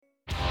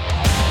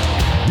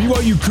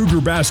BYU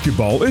Cougar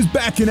basketball is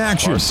back in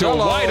action. Barcelo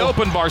wide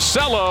open.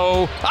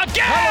 Barcelo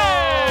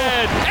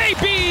again.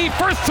 AB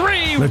for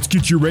three. Let's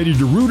get you ready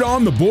to root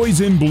on the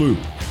boys in blue.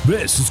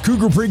 This is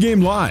Cougar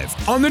Pregame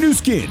Live on the new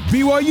skin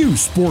BYU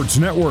Sports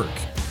Network.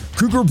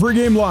 Cougar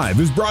Pregame Live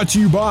is brought to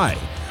you by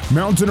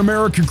Mountain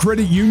America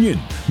Credit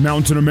Union.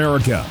 Mountain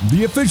America,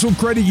 the official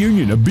credit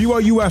union of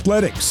BYU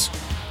Athletics.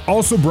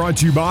 Also brought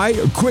to you by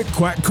Quick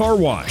Quack Car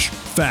Wash.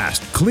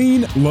 Fast,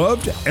 clean,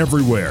 loved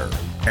everywhere.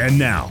 And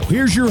now,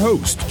 here's your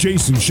host,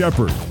 Jason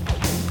Shepard.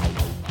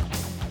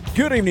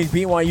 Good evening,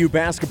 BYU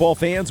basketball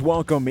fans.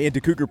 Welcome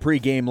into Cougar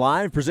Pregame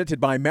Live,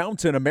 presented by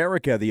Mountain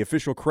America, the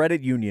official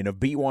credit union of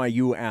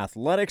BYU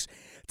Athletics.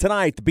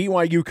 Tonight, the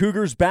BYU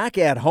Cougars back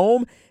at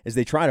home as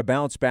they try to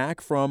bounce back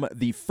from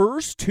the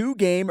first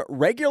two-game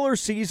regular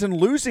season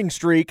losing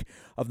streak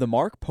of the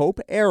Mark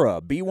Pope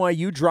era.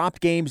 BYU dropped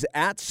games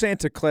at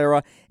Santa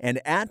Clara and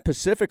at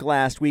Pacific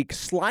last week,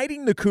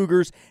 sliding the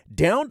Cougars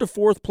down to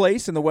fourth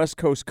place in the West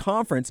Coast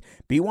Conference.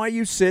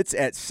 BYU sits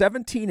at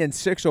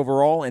 17-6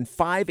 overall and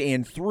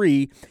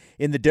 5-3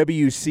 in the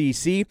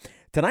WCC.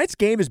 Tonight's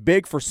game is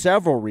big for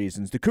several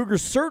reasons. The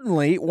Cougars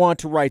certainly want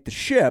to right the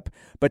ship,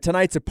 but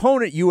tonight's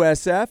opponent,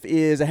 USF,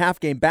 is a half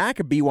game back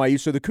of BYU,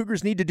 so the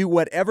Cougars need to do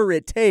whatever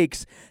it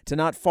takes to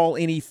not fall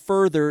any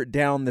further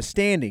down the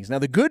standings. Now,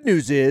 the good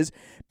news is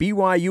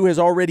BYU has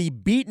already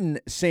beaten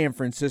San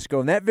Francisco,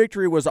 and that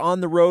victory was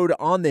on the road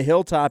on the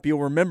Hilltop. You'll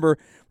remember it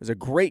was a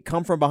great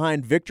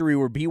come-from-behind victory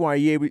where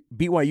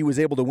BYU was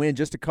able to win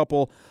just a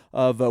couple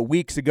of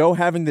weeks ago.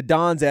 Having the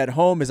Dons at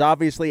home is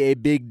obviously a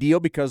big deal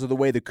because of the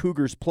way the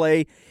Cougars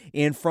play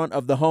in front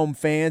of the home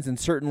fans and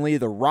certainly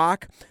the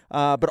Rock.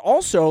 But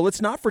also, let's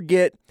not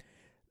forget,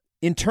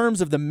 in terms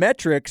of the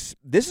metrics,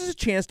 this is a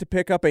chance to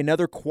pick up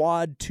another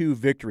Quad 2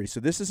 victory. So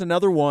this is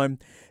another one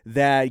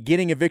that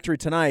getting a victory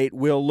tonight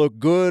will look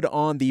good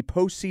on the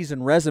postseason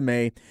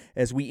resume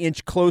as we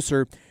inch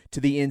closer to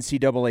the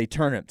NCAA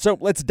tournament. So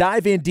let's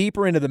dive in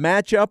deeper into the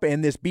matchup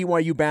and this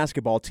BYU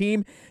basketball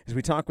team. As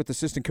we talk with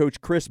assistant coach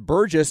Chris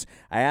Burgess,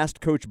 I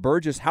asked Coach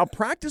Burgess how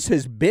practice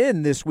has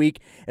been this week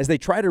as they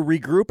try to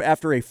regroup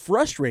after a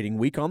frustrating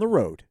week on the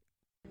road.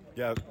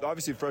 Yeah,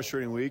 obviously a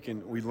frustrating week,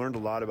 and we learned a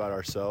lot about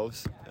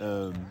ourselves.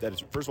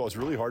 First of all, it's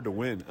really hard to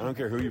win. I don't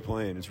care who you're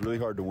playing. It's really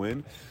hard to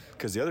win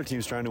because the other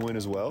team's trying to win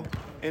as well.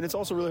 And it's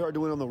also really hard to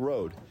win on the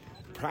road.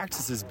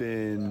 Practice has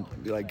been,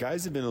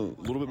 guys have been a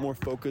little bit more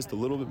focused, a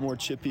little bit more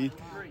chippy,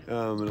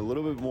 and a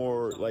little bit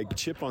more,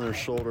 chip on their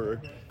shoulder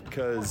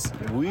because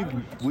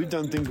we've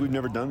done things we've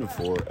never done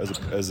before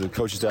as a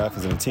coaching staff,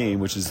 as a team,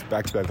 which is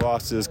back-to-back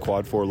losses,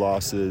 quad 4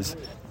 losses.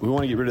 We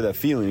want to get rid of that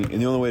feeling,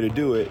 and the only way to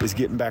do it is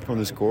getting back on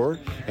the score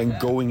and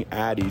going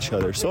at each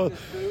other. So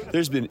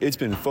it's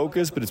been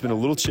focused, but it's been a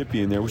little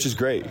chippy in there, which is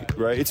great,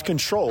 right? It's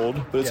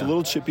controlled, but it's a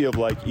little chippy of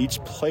each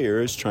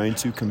player is trying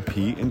to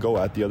compete and go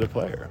at the other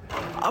player.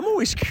 I'm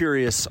always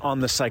curious on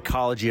the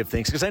psychology of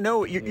things because I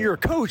know you're a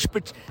coach,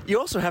 but you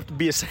also have to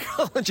be a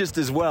psychologist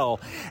as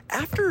well.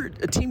 After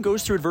a team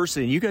goes through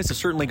adversity, and you guys have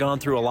certainly gone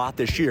through a lot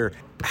this year,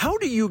 how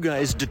do you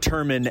guys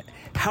determine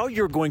how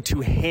you're going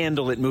to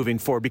handle it moving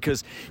forward?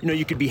 Because,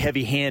 you could be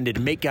heavy-handed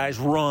and make guys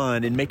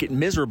run and make it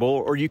miserable,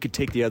 or you could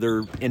take the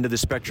other end of the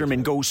spectrum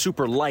and go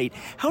super light.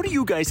 How do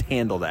you guys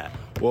handle that?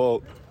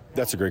 Well,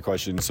 that's a great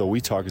question. So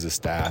we talk as a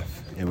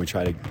staff, and we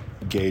try to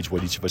gauge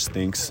what each of us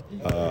thinks,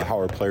 how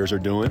our players are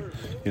doing.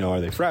 Are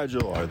they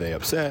fragile? Are they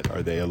upset?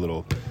 Are they a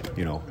little,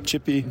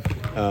 chippy?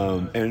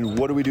 And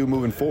what do we do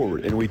moving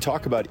forward? And we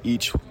talk about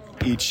each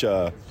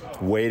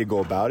way to go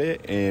about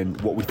it and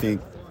what we think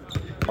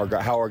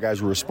how our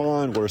guys will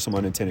respond, what are some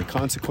unintended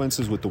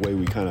consequences with the way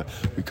we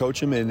coach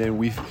them, and then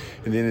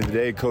at the end of the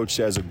day, Coach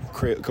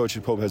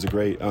Pope has a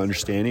great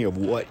understanding of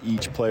what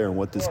each player and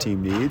what this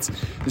team needs.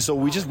 And so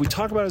we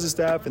talk about it as a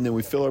staff, and then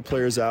we fill our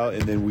players out,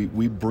 and then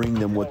we bring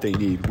them what they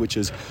need, which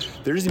is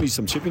there needs to be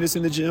some chippiness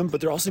in the gym, but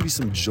there also needs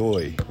to be some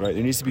joy, right?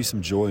 There needs to be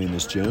some joy in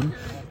this gym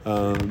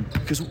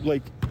because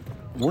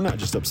we're not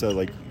just upset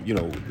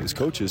as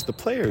coaches. The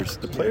players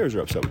are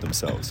upset with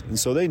themselves, and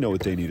so they know what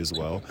they need as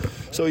well.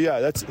 So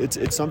yeah,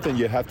 it's something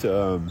you have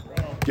to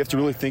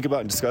really think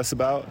about and discuss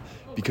about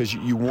because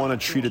you want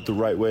to treat it the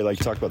right way. Like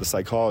you talked about the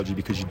psychology,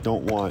 because you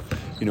don't want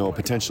a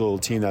potential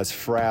team that's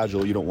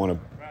fragile. You don't want to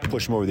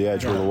push them over the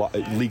edge where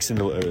it leaks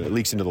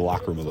into the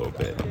locker room a little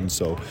bit. And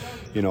so,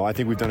 I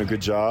think we've done a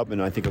good job,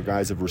 and I think our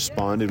guys have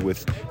responded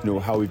with,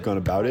 how we've gone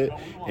about it.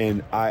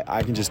 And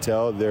I can just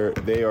tell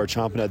they are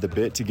chomping at the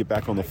bit to get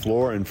back on the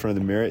floor in front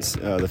of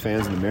the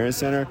fans in the Marriott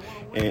Center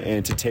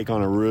and to take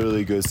on a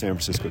really good San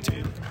Francisco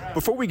team.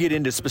 Before we get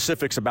into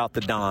specifics about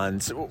the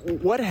Dons,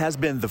 what has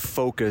been the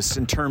focus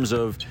in terms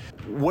of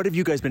What have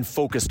you guys been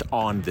focused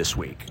on this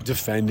week?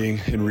 Defending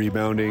and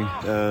rebounding,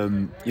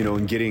 and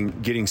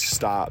getting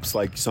stops.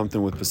 Like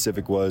something with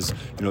Pacific was,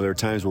 there were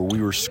times where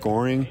we were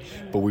scoring,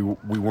 but we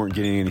weren't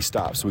getting any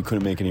stops, so we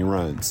couldn't make any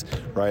runs,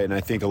 right? And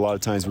I think a lot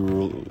of times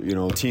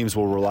teams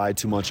will rely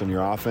too much on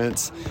your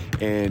offense,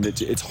 and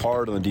it's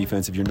hard on the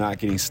defense if you're not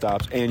getting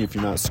stops and if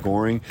you're not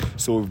scoring.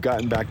 So we've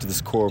gotten back to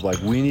this core of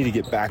like we need to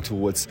get back to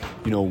what's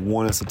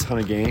won us a ton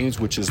of games,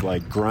 which is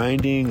like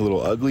grinding, a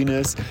little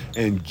ugliness,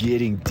 and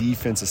getting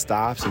defensive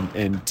stops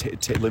and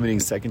limiting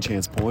second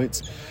chance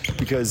points,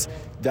 because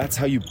that's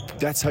how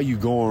you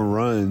go on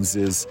runs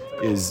is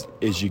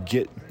you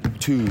get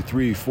 2,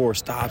 3, 4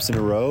 stops in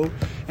a row,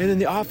 and then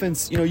the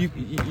offense,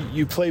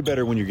 you play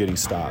better when you're getting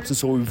stops. And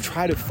so we've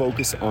tried to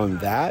focus on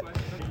that,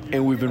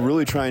 and we've been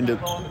really trying to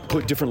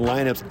put different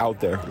lineups out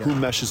there. Who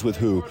meshes with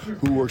who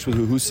works with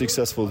who's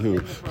successful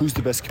with who's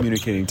the best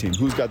communicating team,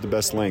 who's got the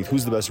best length,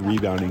 who's the best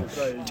rebounding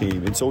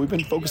team. And so we've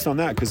been focused on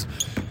that because,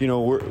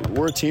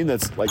 we're a team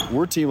that's like,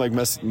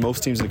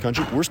 most teams in the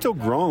country. We're still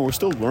growing, we're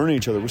still learning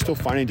each other, we're still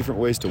finding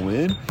different ways to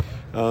win.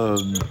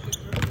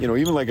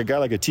 Even like a guy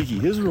like a Tiki,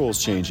 his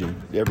role's changing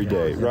every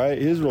day, right?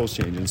 His role's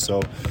changing.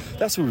 So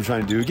that's what we're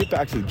trying to do. Get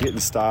back to getting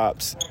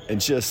stops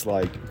and just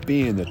like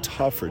being the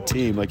tougher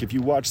team. Like if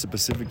you watch the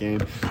Pacific game,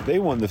 they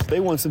won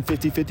some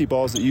 50-50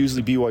 balls that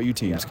usually BYU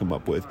teams come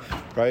up with,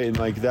 right? And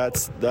like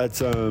that's as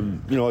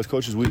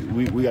coaches, we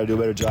got to do a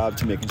better job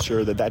to making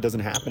sure that doesn't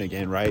happen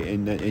again, right?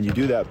 And you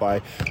do that by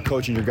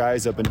coaching your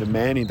guys up and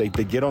demanding they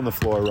get on the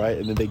floor, right?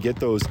 And then they get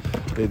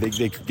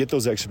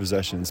those extra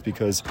possessions,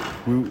 because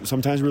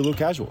sometimes we're a little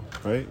casual,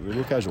 right? We're a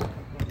little casual.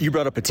 You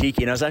brought up Atiki,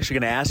 and I was actually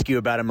going to ask you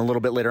about him a little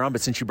bit later on,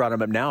 but since you brought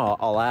him up now,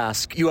 I'll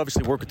ask. You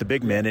obviously work with the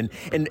big men, and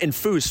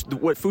Foose,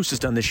 what Foose has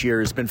done this year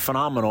has been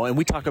phenomenal, and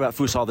we talk about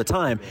Foose all the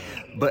time,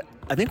 but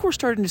I think we're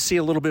starting to see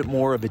a little bit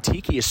more of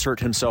Atiki assert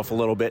himself a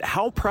little bit.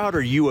 How proud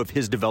are you of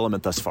his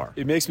development thus far?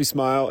 It makes me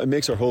smile. It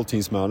makes our whole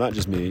team smile, not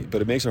just me,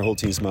 but it makes our whole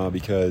team smile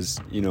because,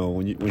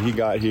 when he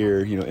got here,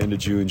 end of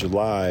June,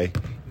 July,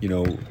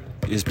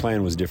 his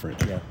plan was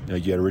different. Yeah.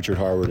 You had Richard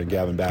Harward and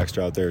Gavin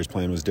Baxter out there. His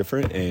plan was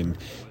different, and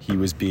he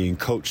was being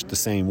coached the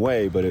same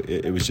way, but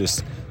it was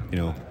just, we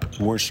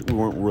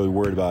weren't really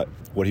worried about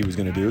what he was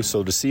going to do.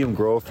 So to see him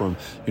grow from,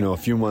 a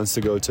few months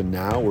ago to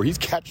now, where he's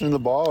catching the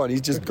ball and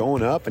he's just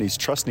going up and he's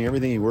trusting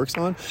everything he works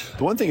on.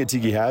 The one thing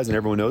Atiki has, and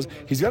everyone knows,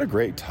 he's got a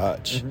great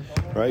touch,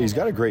 right? He's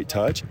got a great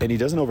touch, and he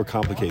doesn't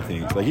overcomplicate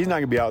things. Like, he's not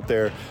going to be out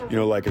there,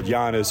 like a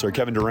Giannis or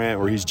Kevin Durant,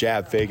 where he's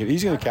jab faking.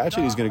 He's going to catch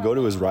it. He's going to go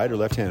to his right or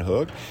left-hand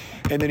hook,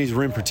 and then he's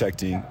rim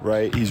protecting,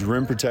 right? He's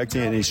rim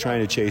protecting, and he's trying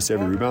to chase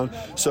every rebound.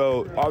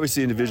 So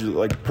obviously, individually,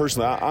 like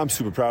personally, I'm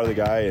super proud of the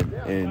guy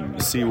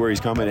and see where he's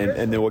coming.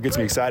 And then what gets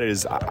me excited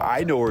is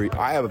I know where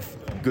I have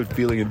a good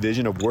feeling and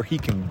vision of where he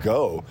can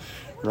go,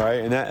 right?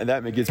 And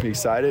that gets me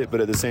excited.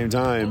 But at the same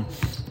time,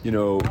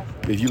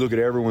 if you look at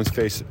everyone's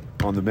face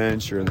on the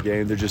bench or in the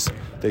game,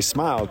 they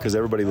smile because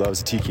everybody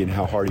loves Tiki and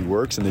how hard he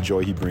works and the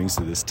joy he brings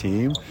to this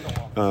team.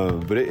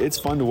 But it's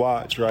fun to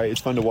watch, right?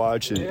 It's fun to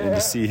watch and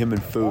to see him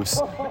and Foose,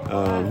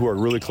 who are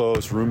really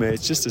close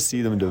roommates, just to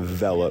see them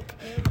develop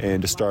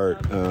and to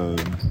start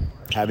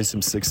having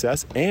some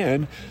success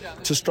and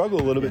to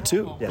struggle a little bit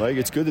too. Yeah. Like,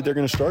 it's good that they're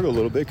going to struggle a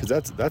little bit because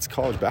that's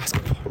college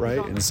basketball,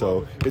 right? And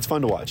so it's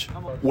fun to watch.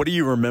 What do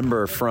you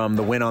remember from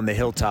the win on the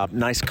Hilltop?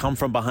 Nice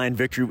come-from-behind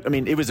victory. I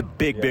mean, it was a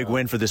big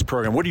win for this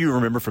program. What do you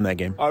remember from that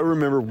game? I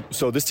remember,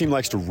 so this team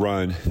likes to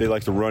run. They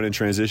like to run in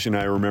transition.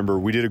 I remember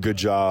we did a good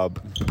job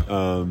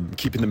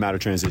keeping them out of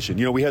transition.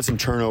 We had some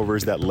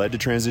turnovers that led to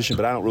transition,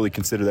 but I don't really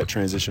consider that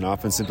transition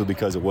offense simply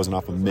because it wasn't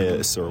off a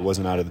miss or it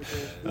wasn't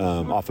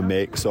off a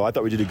make. So I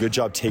thought we did a good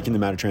job taking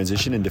them out of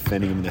transition and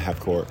defending them in the half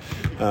court.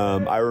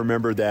 I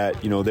remember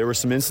that, there were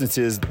some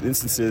instances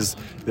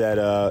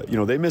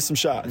that, they missed some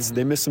shots.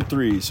 They missed some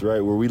threes, right,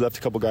 where we left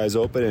a couple guys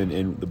open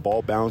and the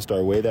ball bounced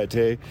our way that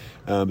day,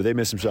 but they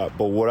missed some shots.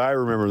 But what I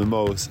remember the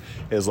most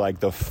is, like,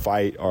 the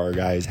fight our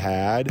guys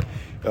had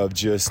of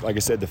just, like I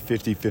said, the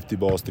 50-50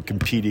 balls, the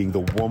competing, the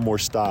one more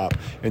stop,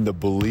 and the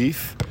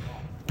belief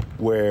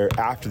where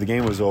after the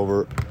game was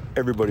over,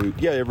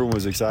 everyone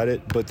was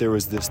excited, but there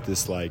was this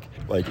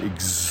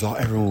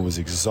everyone was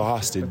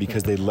exhausted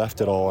because they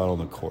left it all out on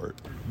the court.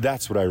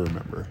 That's what I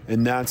remember.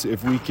 And that's,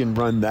 if we can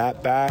run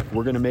that back,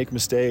 we're going to make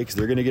mistakes.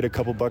 They're going to get a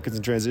couple buckets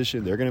in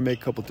transition. They're going to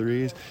make a couple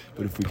threes.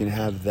 But if we can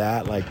have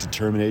that,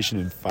 determination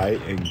and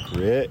fight and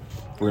grit,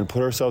 we're going to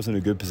put ourselves in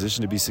a good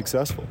position to be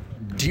successful.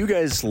 Do you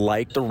guys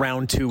like the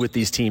round two with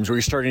these teams, where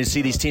you're starting to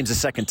see these teams a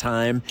second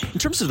time? In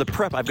terms of the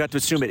prep, I've got to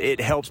assume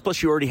it helps.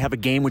 Plus, you already have a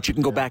game which you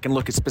can go back and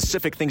look at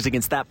specific things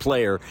against that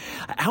player.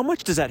 How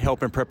much does that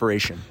help in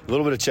preparation? A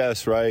little bit of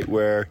chess, right,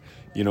 where,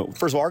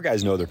 first of all, our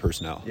guys know their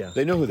personnel. Yeah.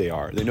 They know who they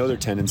are. They know their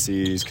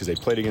tendencies because they've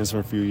played against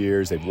them for a few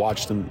years. They've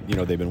watched them.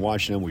 They've been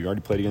watching them. We've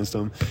already played against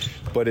them.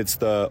 But it's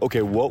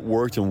what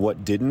worked and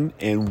what didn't,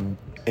 and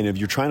And if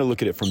you're trying to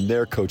look at it from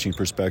their coaching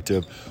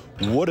perspective,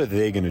 what are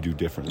they going to do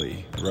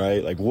differently,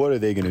 right? Like, what are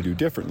they going to do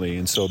differently?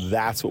 And so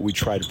that's what we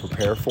try to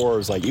prepare for,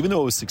 is like, even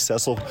though it was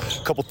successful,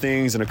 a couple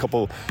things and a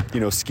couple,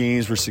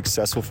 schemes were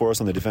successful for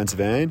us on the defensive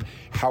end,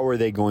 how are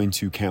they going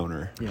to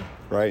counter,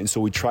 right? And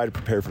so we try to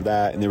prepare for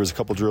that. And there was a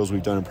couple drills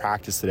we've done in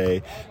practice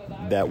today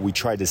that we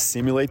tried to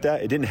simulate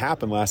that. It didn't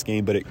happen last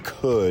game, but it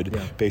could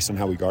based on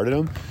how we guarded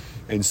them.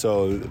 And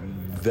so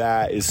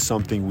that is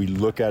something we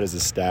look at as a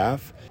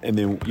staff. And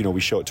then,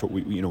 we show it to,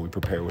 we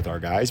prepare with our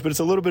guys. But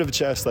it's a little bit of a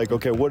chess, like,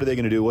 okay, what are they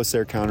going to do? What's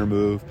their counter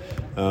move?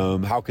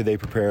 How could they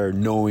prepare,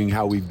 knowing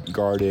how we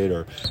guarded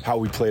or how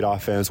we played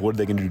offense? What are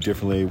they going to do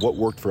differently? What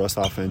worked for us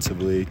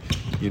offensively?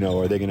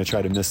 Are they going to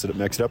try to mix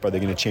it up? Are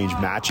they going to change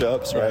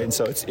matchups, right? And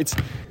so it's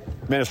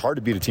hard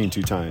to beat a team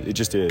 2 times. It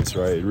just is,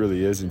 right? It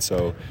really is. And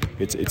so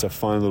it's a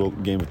fun little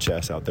game of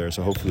chess out there.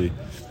 So hopefully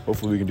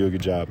we can do a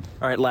good job.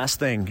 All right, last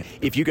thing.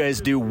 If you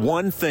guys do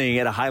one thing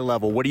at a high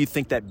level, what do you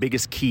think that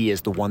biggest key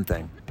is, the one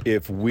thing?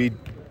 If we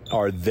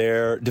are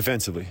there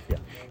defensively,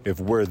 if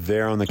we're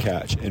there on the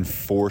catch and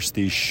force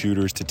these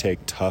shooters to take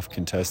tough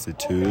contested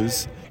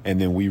twos, and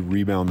then we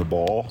rebound the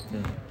ball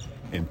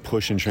and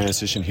push in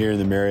transition here in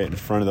the Marriott in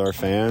front of our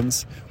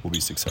fans, we'll be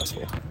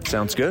successful.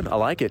 Sounds good. I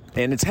like it.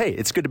 And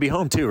it's good to be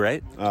home too,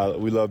 right?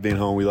 We love being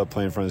home. We love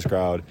playing in front of this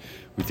crowd.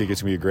 We think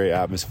it's going to be a great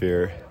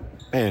atmosphere.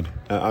 And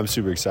I'm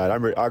super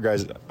excited. Our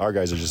guys are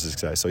just as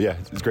excited. So, yeah,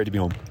 it's great to be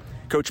home.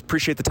 Coach,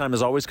 appreciate the time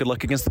as always. Good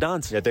luck against the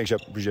Dons. Yeah, thanks,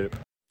 Shep. Appreciate it.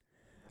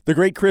 The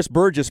great Chris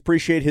Burgess,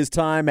 appreciate his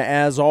time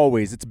as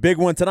always. It's a big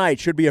one tonight.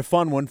 Should be a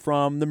fun one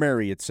from the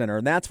Marriott Center.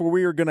 And that's where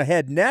we are going to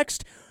head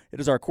next. It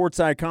is our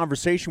courtside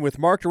conversation with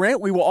Mark Durrant.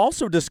 We will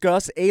also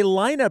discuss a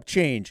lineup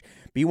change.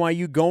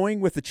 BYU going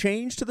with the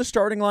change to the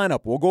starting lineup.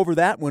 We'll go over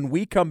that when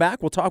we come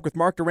back. We'll talk with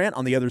Mark Durrant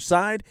on the other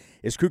side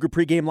as Cougar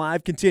Pregame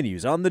Live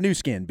continues on the new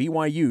skin,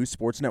 BYU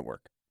Sports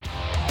Network.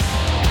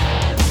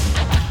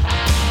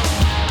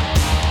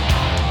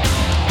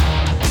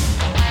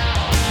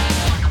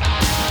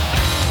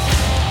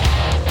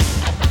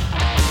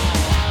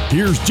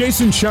 Here's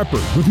Jason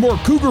Shepard with more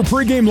Cougar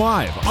Pregame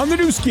Live on the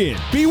new skin,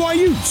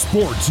 BYU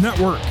Sports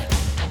Network.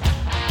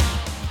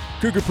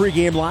 Cougar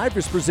Pregame Live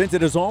is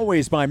presented as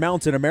always by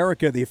Mountain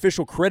America, the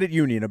official credit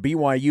union of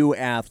BYU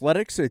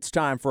Athletics. It's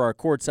time for our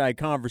courtside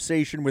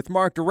conversation with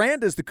Mark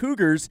Durrant as the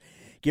Cougars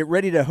get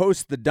ready to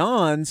host the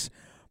Dons.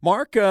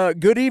 Mark,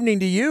 good evening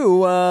to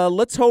you.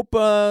 Let's hope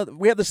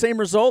we have the same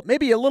result,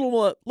 maybe a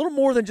little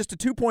more than just a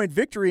 2-point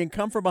victory and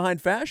come from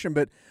behind fashion,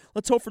 but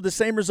let's hope for the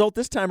same result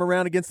this time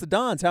around against the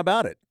Dons. How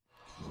about it?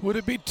 Would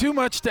it be too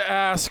much to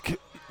ask,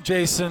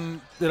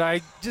 Jason, that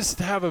I just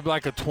have a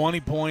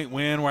 20-point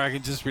win where I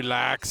can just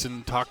relax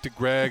and talk to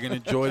Greg and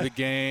enjoy the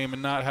game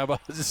and not have all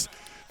this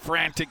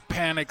frantic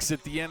panics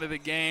at the end of the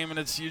game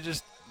and you're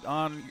just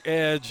on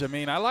edge? I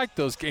mean, I like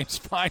those games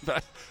fine,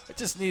 but I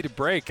just need a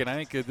break, and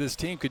I think this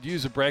team could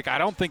use a break. I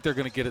don't think they're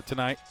going to get it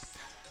tonight.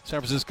 San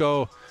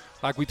Francisco,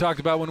 like we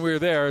talked about when we were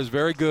there, is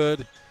very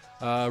good.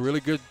 Really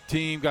good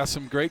team, got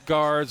some great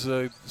guards,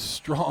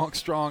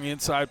 strong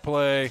inside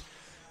play.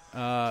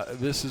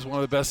 This is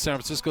one of the best San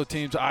Francisco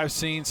teams I've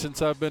seen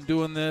since I've been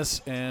doing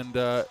this, and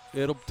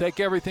it'll take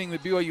everything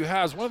that BYU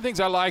has. One of the things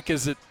I like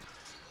is that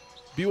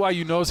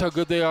BYU knows how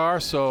good they are,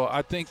 so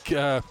I think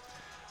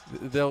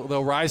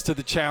they'll rise to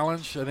the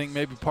challenge. I think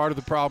maybe part of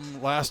the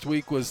problem last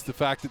week was the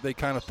fact that they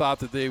kind of thought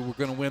that they were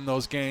going to win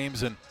those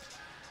games and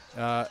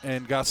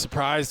got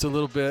surprised a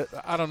little bit.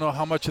 I don't know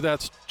how much of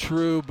that's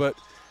true, but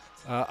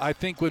I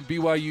think when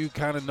BYU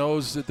kind of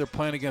knows that they're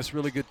playing against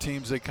really good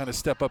teams, they kind of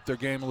step up their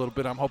game a little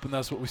bit. I'm hoping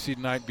that's what we see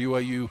tonight.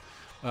 BYU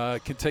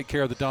can take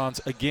care of the Dons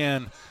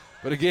again.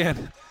 But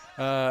again,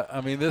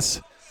 I mean,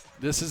 this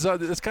is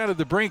it's kind of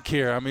the brink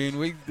here. I mean,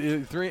 we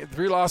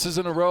three losses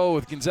in a row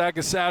with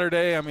Gonzaga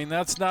Saturday. I mean,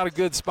 that's not a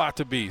good spot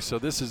to be. So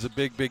this is a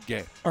big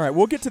game. All right,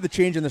 we'll get to the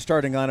change in the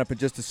starting lineup in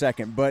just a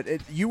second. But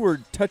you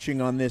were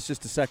touching on this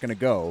just a second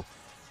ago.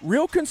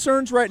 Real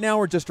concerns right now,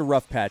 or just a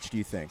rough patch, do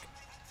you think?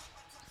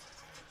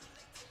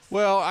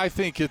 Well, I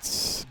think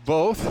it's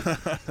both.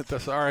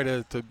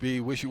 Sorry to be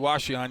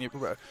wishy-washy on you.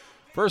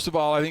 First of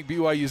all, I think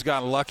BYU's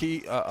gotten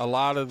lucky a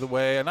lot of the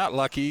way. Not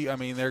lucky. I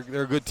mean, they're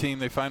a good team.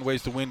 They find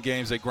ways to win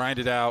games. They grind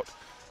it out,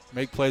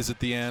 make plays at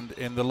the end,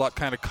 and the luck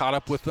kind of caught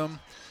up with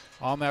them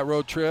on that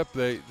road trip.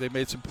 They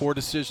made some poor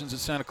decisions at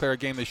Santa Clara,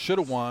 game they should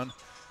have won.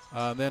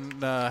 Then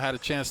had a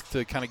chance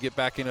to kind of get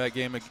back into that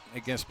game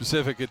against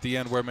Pacific at the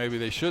end where maybe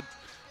they shouldn't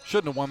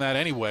have won that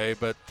anyway.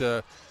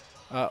 But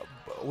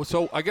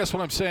so I guess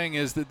what I'm saying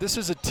is that this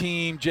is a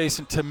team,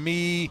 Jason, to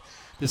me,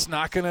 that's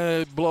not going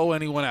to blow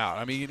anyone out.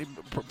 I mean,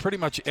 pretty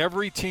much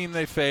every team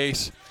they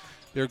face,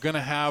 they're going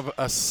to have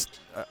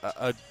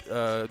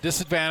a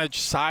disadvantage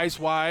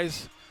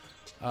size-wise,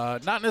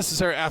 not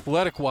necessarily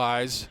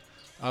athletic-wise,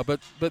 but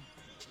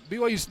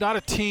BYU's not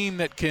a team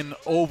that can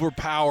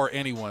overpower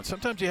anyone.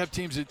 Sometimes you have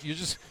teams that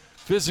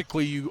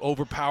you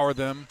overpower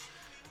them.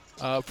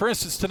 For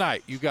instance,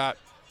 tonight you got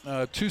 2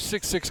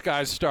 6'6"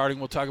 guys starting.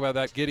 We'll talk about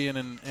that, Gideon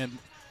and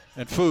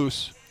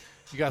Foose.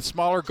 You got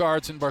smaller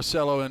guards in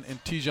Barcelo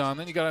and Tijon.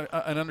 Then you got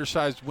an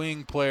undersized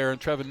wing player in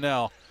Trevin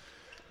Knell.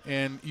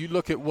 And you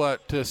look at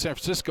what San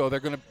Francisco, they're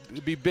going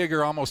to be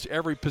bigger almost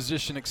every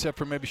position except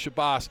for maybe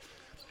Shabazz.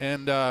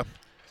 And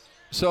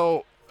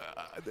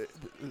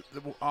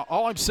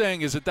all I'm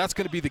saying is that that's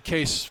going to be the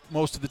case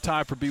most of the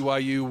time for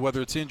BYU,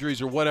 whether it's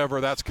injuries or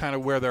whatever. That's kind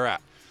of where they're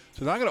at.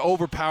 So they're not going to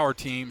overpower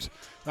teams.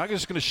 They're not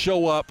just going to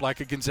show up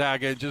like a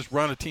Gonzaga and just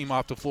run a team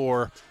off the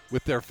floor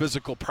with their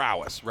physical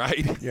prowess,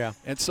 right? Yeah.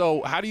 And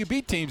so how do you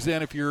beat teams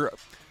then if you're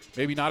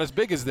maybe not as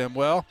big as them?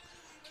 Well,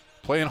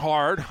 playing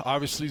hard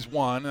obviously is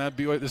one.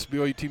 This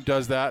BYU team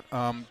does that.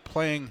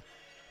 Playing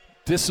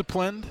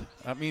disciplined.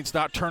 That means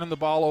not turning the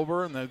ball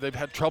over, and they've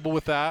had trouble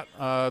with that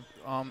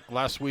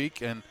last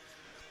week. And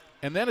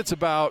then it's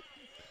about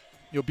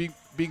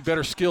being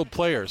better skilled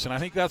players, and I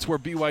think that's where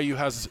BYU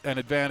has an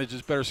advantage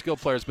is better skilled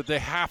players. But they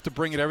have to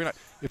bring it every night.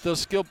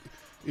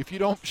 If you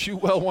don't shoot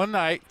well one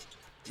night,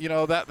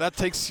 that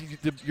takes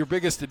your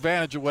biggest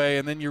advantage away,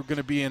 and then you're going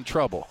to be in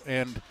trouble.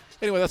 And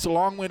anyway, that's a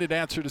long-winded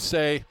answer to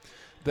say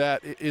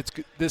that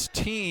this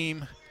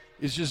team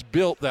is just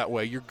built that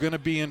way. You're going to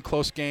be in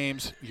close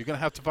games. You're going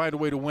to have to find a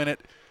way to win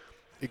it.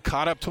 It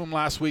caught up to them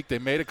last week. They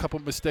made a couple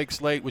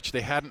mistakes late, which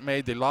they hadn't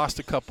made. They lost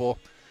a couple.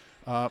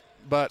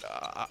 But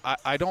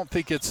I don't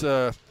think it's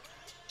a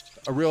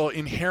real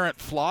inherent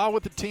flaw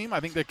with the team. I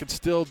think they could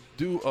still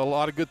do a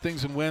lot of good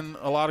things and win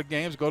a lot of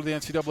games, go to the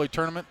NCAA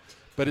tournament.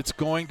 But it's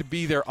going to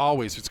be there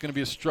always. It's going to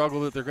be a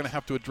struggle that they're going to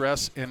have to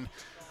address, and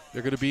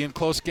they're going to be in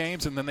close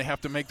games, and then they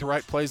have to make the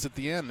right plays at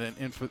the end.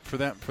 And for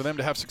them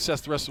to have success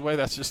the rest of the way,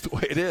 that's just the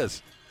way it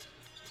is.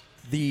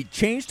 The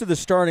change to the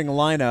starting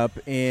lineup,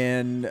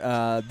 and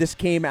this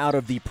came out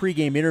of the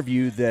pregame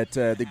interview that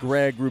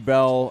Greg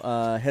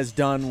Wrubell has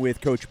done with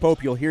Coach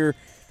Pope. You'll hear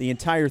the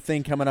entire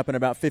thing coming up in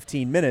about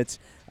 15 minutes.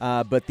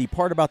 But the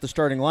part about the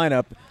starting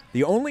lineup,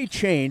 the only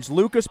change,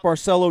 Lucas,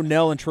 Barcelo,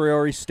 Knell, and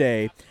Traore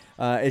stay.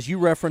 As you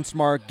referenced,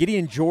 Mark,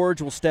 Gideon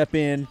George will step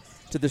in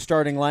to the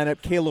starting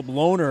lineup. Caleb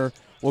Lohner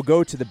will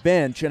go to the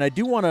bench. And I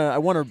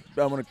want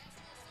to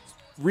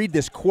read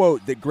this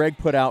quote that Greg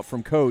put out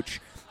from Coach.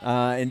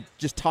 And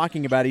just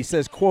talking about it, he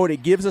says, quote,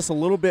 "It gives us a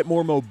little bit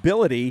more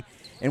mobility,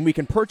 and we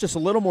can purchase a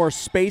little more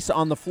space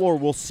on the floor.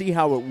 We'll see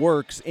how it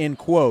works," end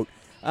quote.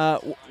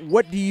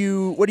 What do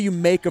you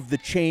make of the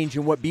change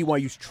and what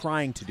BYU's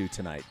trying to do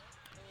tonight?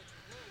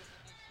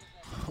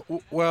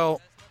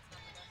 Well,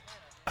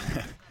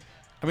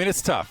 I mean,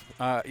 it's tough.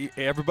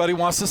 Everybody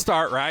wants to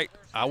start, right?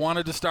 I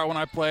wanted to start when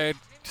I played,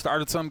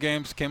 started some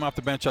games, came off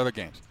the bench other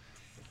games.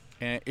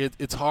 And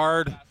it's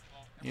hard.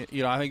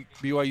 I think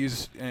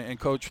BYU's and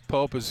Coach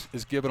Pope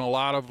has given a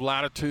lot of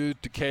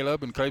latitude to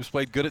Caleb, and Caleb's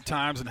played good at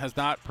times and has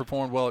not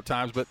performed well at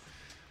times. But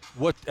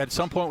at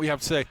some point we have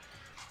to say,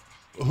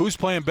 who's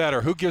playing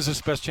better? Who gives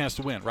us the best chance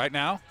to win? Right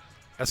now,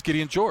 that's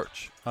Gideon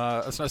George.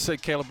 Let's not say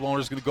Caleb Lohner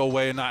is going to go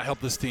away and not help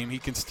this team. He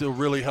can still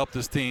really help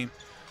this team.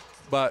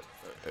 But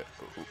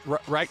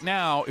right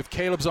now, if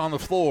Caleb's on the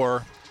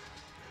floor,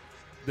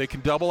 they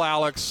can double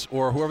Alex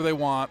or whoever they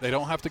want. They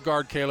don't have to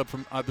guard Caleb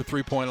from the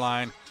three-point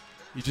line.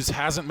 He just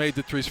hasn't made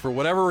the threes for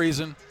whatever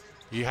reason.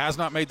 He has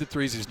not made the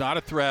threes. He's not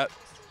a threat,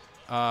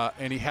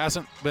 and he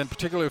hasn't been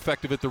particularly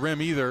effective at the rim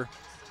either.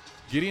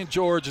 Gideon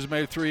George has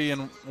made a three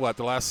in,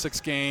 the last 6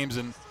 games,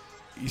 and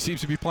he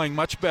seems to be playing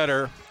much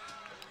better.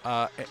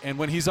 And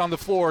when he's on the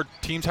floor,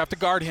 teams have to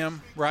guard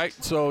him, right?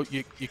 So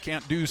you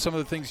can't do some of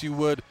the things you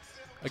would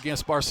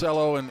against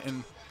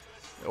Barcelo,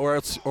 or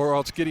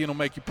else Gideon will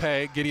make you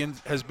pay. Gideon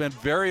has been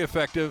very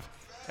effective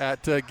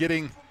at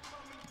getting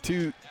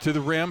to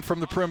the rim from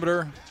the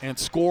perimeter and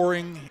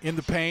scoring in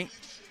the paint.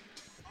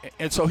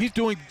 And so he's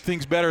doing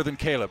things better than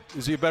Caleb.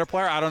 Is he a better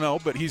player? I don't know,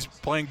 but he's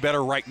playing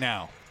better right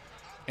now.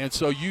 And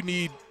so you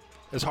need,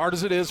 as hard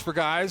as it is for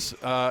guys,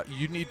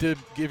 you need to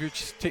give your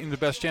team the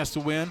best chance to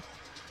win.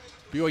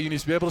 BYU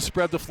needs to be able to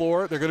spread the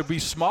floor. They're going to be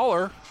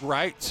smaller,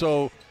 right?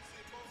 So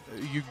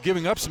you're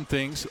giving up some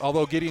things,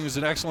 although Gideon is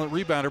an excellent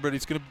rebounder, but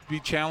he's going to be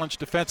challenged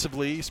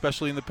defensively,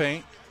 especially in the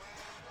paint.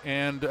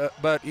 And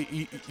but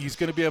he's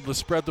going to be able to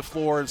spread the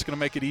floor. It's going to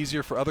make it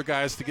easier for other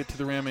guys to get to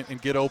the rim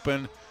and get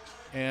open.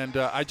 And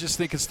I just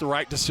think it's the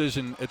right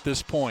decision at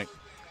this point.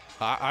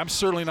 I'm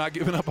certainly not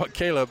giving up on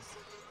Caleb.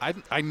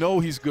 I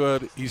know he's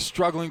good. He's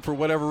struggling for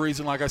whatever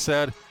reason. Like I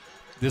said,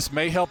 this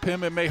may help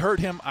him. It may hurt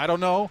him. I don't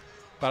know.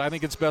 But I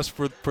think it's best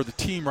for the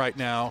team right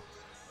now.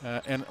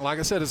 And like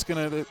I said,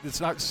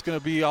 it's not just going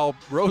to be all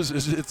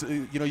roses. It's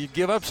you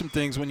give up some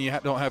things when you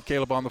don't have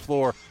Caleb on the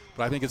floor.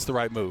 But I think it's the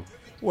right move.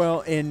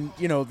 Well, and,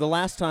 the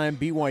last time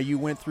BYU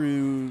went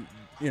through,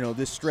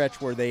 this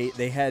stretch where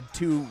they had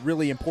 2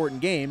 really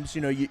important games,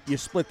 you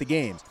split the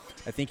games.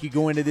 I think you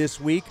go into this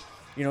week,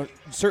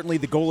 certainly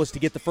the goal is to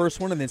get the first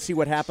one and then see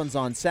what happens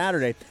on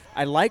Saturday.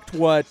 I liked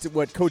what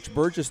Coach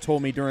Burgess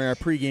told me during our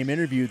pregame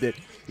interview that,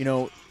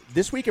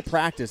 this week at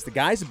practice, the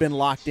guys have been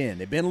locked in.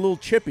 They've been a little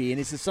chippy, and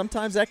he says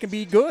sometimes that can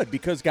be good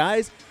because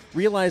guys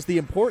realize the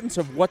importance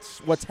of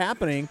what's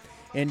happening,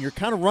 and you're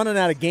kind of running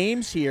out of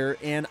games here,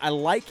 and I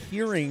like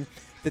hearing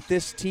that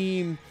this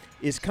team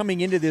is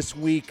coming into this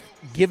week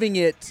giving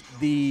it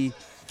the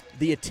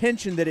the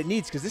attention that it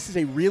needs? Because this is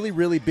a really,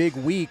 really big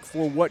week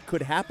for what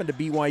could happen to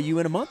BYU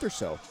in a month or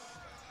so.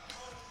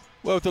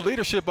 Well, with the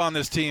leadership on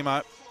this team,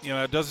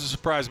 it doesn't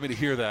surprise me to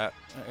hear that.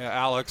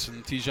 Alex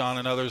and Tijon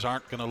and others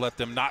aren't going to let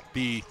them not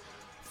be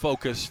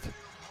focused.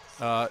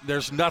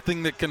 There's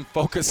nothing that can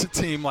focus a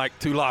team like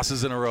 2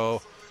 losses in a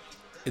row.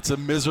 It's a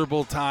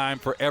miserable time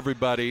for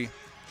everybody,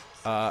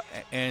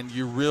 and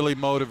you're really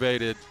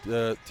motivated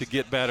to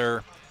get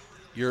better.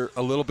 You're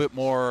a little bit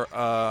more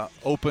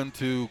open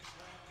to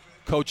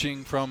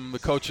coaching from the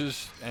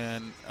coaches,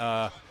 and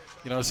so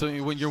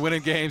when you're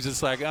winning games,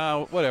 it's like,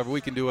 oh, whatever, we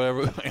can do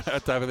whatever,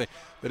 that type of thing.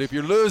 But if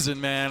you're losing,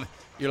 man,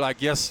 you're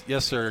like, yes,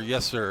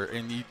 sir,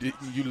 and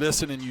you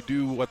listen and you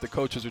do what the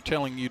coaches are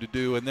telling you to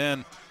do. And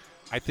then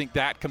I think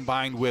that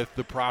combined with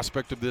the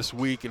prospect of this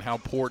week and how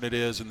important it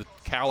is and the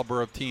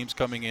caliber of teams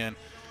coming in,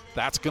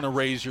 that's going to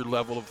raise your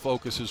level of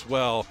focus as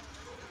well.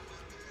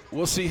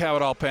 We'll see how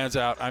it all pans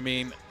out. I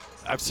mean,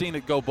 I've seen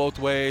it go both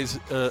ways.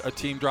 A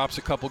team drops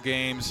a couple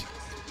games,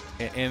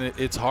 and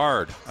it's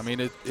hard. I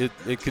mean,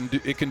 it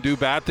can do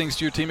bad things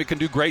to your team. It can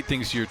do great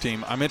things to your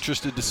team. I'm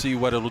interested to see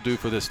what it'll do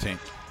for this team.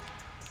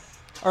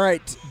 All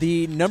right,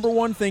 the number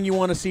one thing you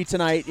want to see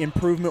tonight,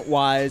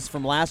 improvement-wise,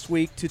 from last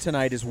week to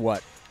tonight is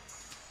what?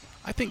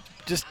 I think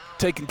just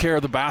taking care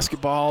of the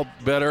basketball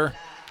better.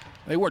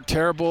 They weren't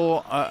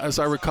terrible. As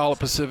I recall at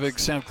Pacific,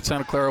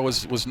 Santa Clara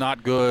was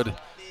not good. I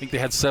think they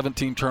had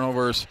 17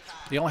 turnovers.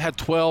 They only had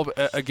 12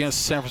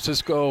 against San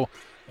Francisco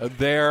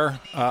there.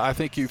 I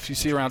think if you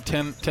see around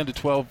 10 to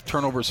 12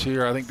 turnovers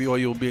here, I think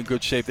BYU will be in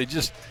good shape. They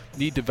just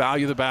need to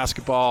value the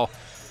basketball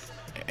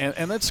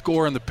and then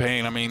score in the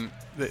paint. I mean,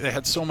 they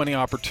had so many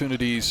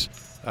opportunities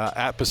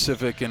at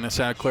Pacific and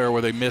Santa Clara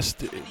where they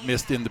missed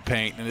in the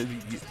paint,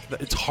 and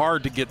it's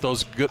hard to get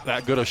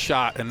that good a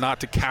shot and not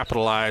to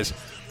capitalize.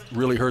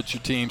 Really hurts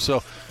your team. So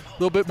a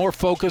little bit more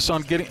focus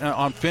on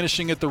on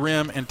finishing at the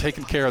rim and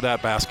taking care of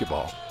that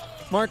basketball.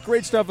 Mark,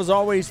 great stuff as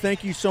always.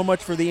 Thank you so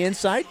much for the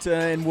insight,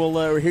 and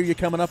we'll hear you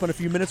coming up in a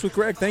few minutes with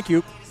Greg. Thank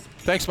you.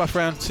 Thanks, my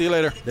friend. See you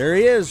later. There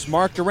he is,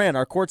 Mark Durrant,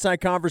 our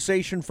courtside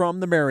conversation from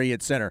the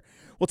Marriott Center.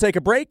 We'll take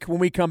a break. When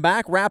we come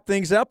back, wrap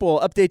things up. We'll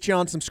update you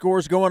on some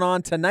scores going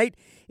on tonight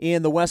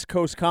in the West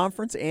Coast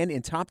Conference and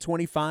in Top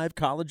 25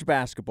 college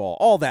basketball.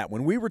 All that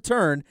when we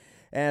return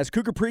as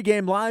Cougar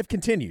Pregame Live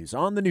continues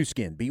on the new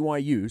skin,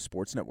 BYU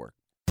Sports Network.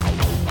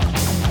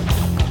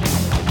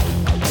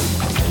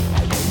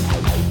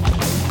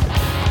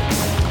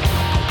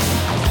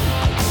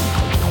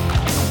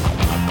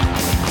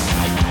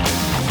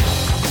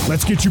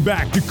 Let's get you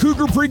back to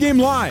Cougar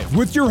Pregame Live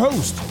with your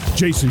host,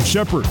 Jason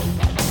Shepard.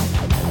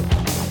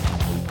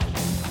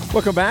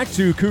 Welcome back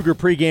to Cougar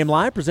Pregame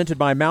Live, presented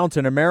by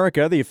Mountain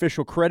America, the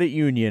official credit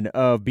union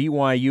of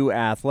BYU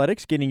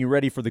Athletics, getting you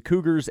ready for the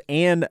Cougars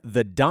and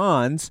the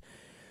Dons.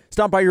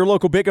 Stop by your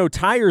local Big O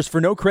Tires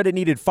for no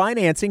credit-needed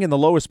financing and the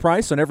lowest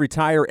price on every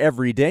tire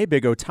every day.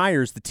 Big O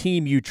Tires, the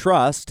team you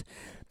trust.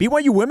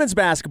 BYU women's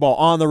basketball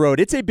on the road.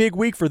 It's a big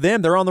week for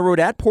them. They're on the road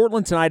at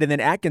Portland tonight and then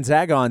at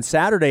Gonzaga on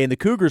Saturday. And the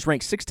Cougars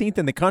ranked 16th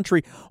in the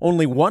country,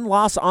 only one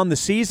loss on the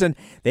season.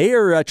 They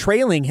are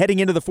trailing heading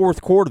into the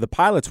fourth quarter. The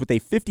Pilots with a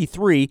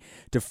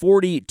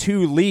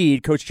 53-42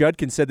 lead. Coach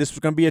Judkins said this was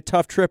going to be a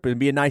tough trip and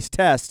be a nice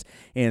test.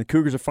 And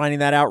Cougars are finding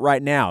that out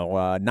right now.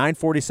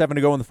 9:47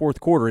 to go in the fourth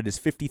quarter. It is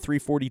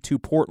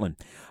 53-42 Portland.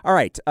 All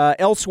right,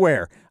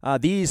 elsewhere.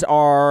 These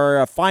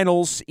are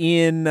finals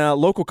in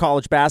local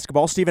college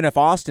basketball. Stephen F.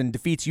 Austin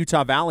defeats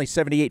Utah Valley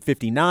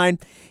 78-59,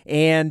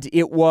 and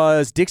it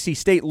was Dixie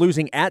State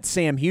losing at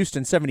Sam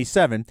Houston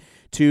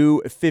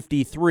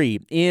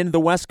 77-53. In the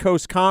West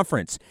Coast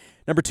Conference,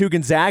 number 2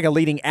 Gonzaga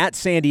leading at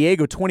San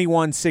Diego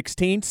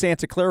 21-16.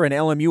 Santa Clara and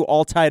LMU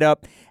all tied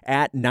up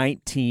at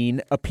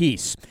 19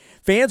 apiece.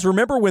 Fans,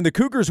 remember, when the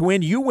Cougars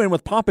win, you win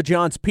with Papa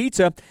John's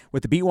Pizza.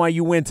 With the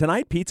BYU win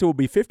tonight, pizza will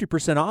be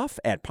 50% off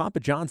at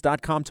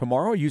papajohns.com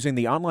tomorrow using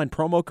the online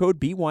promo code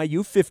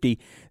BYU50.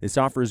 This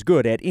offer is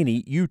good at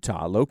any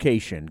Utah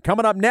location.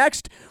 Coming up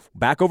next,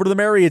 back over to the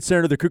Marriott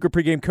Center. The Cougar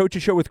Pregame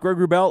Coaches Show with Greg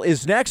Wrubell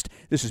is next.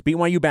 This is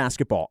BYU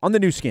Basketball on the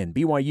new skin,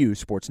 BYU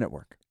Sports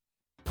Network.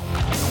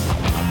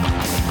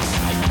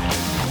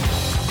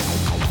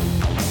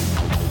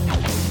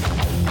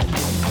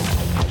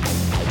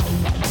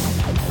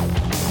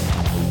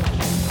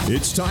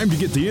 It's time to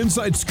get the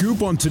inside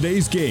scoop on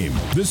today's game.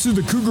 This is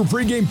the Cougar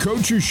Pregame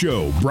Coaches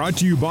Show, brought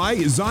to you by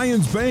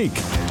Zions Bank.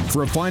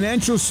 For a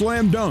financial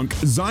slam dunk,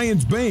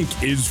 Zions Bank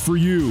is for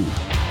you.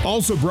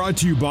 Also brought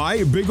to you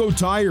by Big O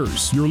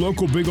Tires. Your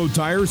local Big O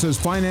Tires has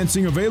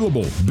financing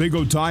available. Big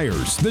O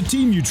Tires, the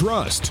team you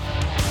trust.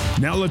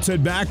 Now let's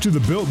head back to the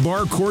Built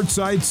Bar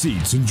courtside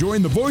seats and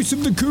join the voice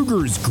of the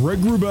Cougars, Greg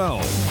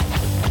Wrubell.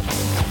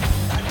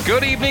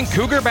 Good evening,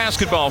 Cougar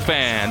basketball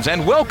fans,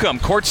 and welcome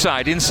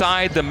courtside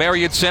inside the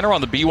Marriott Center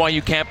on the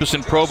BYU campus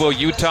in Provo,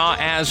 Utah,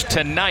 as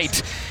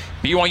tonight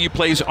BYU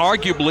plays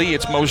arguably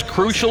its most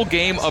crucial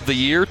game of the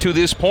year to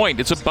this point.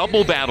 It's a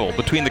bubble battle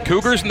between the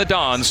Cougars and the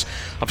Dons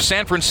of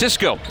San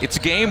Francisco. It's a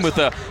game with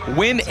a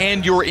win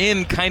and you're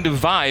in kind of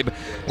vibe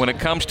when it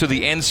comes to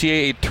the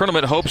NCAA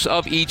tournament hopes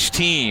of each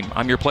team.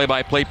 I'm your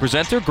play-by-play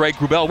presenter, Greg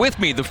Wrubell. With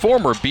me, the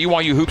former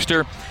BYU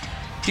hoopster,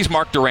 he's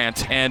Mark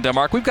Durrant. And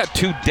Mark, we've got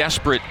two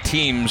desperate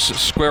teams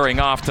squaring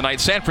off tonight.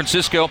 San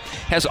Francisco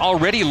has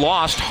already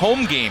lost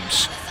home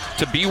games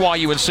to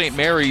BYU and St.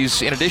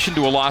 Mary's in addition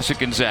to a loss at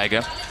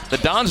Gonzaga. The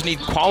Dons need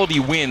quality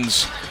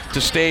wins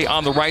to stay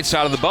on the right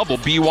side of the bubble.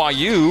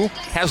 BYU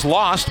has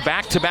lost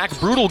back-to-back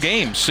brutal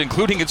games,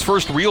 including its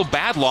first real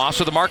bad loss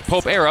of the Mark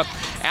Pope era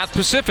at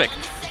Pacific.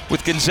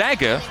 With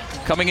Gonzaga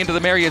coming into the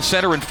Marriott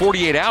Center in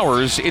 48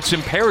 hours, it's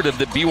imperative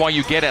that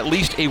BYU get at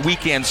least a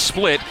weekend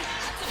split.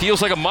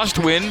 Feels like a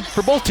must-win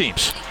for both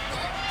teams.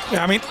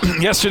 Yeah, I mean,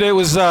 yesterday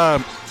was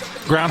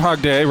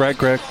Groundhog Day, right,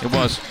 Greg? It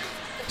was.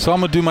 So I'm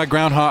going to do my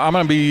groundhog. I'm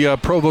going to be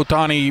Provo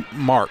Tawny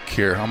Mark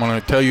here. I'm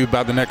going to tell you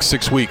about the next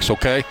 6 weeks,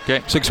 okay?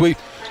 Okay. 6 weeks.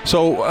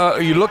 So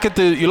you look at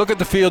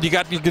the field. You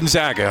got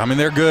Gonzaga. I mean,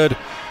 they're good.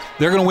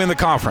 They're going to win the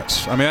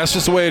conference. I mean, that's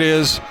just the way it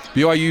is.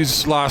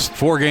 BYU's lost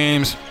 4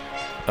 games.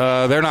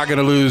 They're not going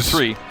to lose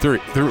three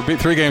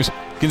games.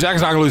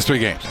 Gonzaga's not going to lose 3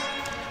 games.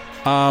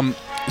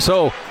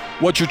 So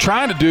what you're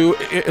trying to do,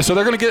 so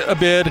they're going to get a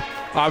bid,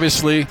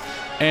 obviously,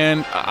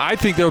 and I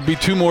think there will be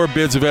 2 more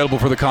bids available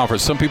for the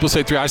conference. Some people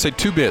say 3. I say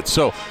 2 bids.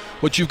 So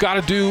what you've got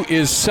to do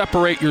is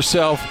separate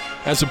yourself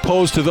as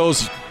opposed to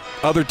those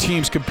other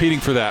teams competing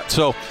for that.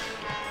 So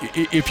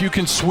if you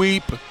can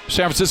sweep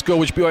San Francisco,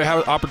 which BYU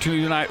have an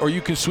opportunity tonight, or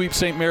you can sweep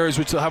St. Mary's,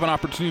 which will have an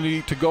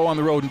opportunity to go on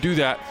the road and do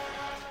that,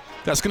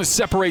 that's going to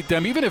separate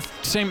them. Even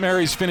if St.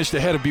 Mary's finished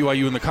ahead of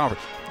BYU in the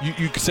conference,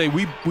 you could say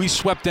we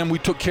swept them, we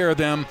took care of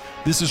them.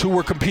 This is who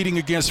we're competing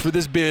against for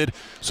this bid.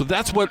 So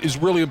that's what is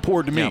really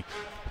important to me. Yeah.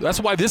 That's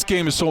why this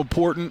game is so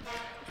important.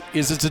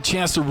 Is it's a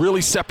chance to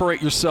really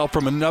separate yourself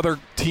from another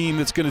team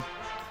that's going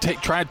to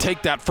try and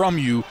take that from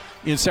you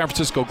in San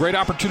Francisco. Great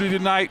opportunity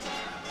tonight.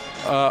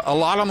 A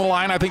lot on the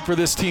line, I think, for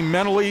this team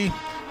mentally,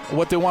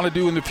 what they want to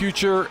do in the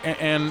future,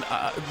 and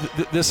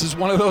this is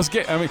one of those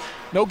games. I mean,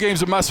 no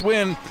game's a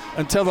must-win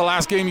until the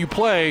last game you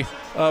play,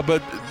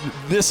 but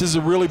this is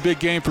a really big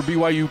game for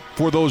BYU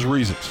for those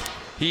reasons.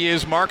 He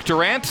is Mark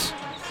Durrant.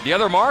 The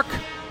other Mark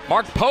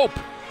Pope.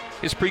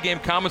 His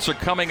pregame comments are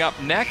coming up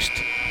next,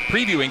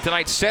 previewing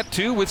tonight's set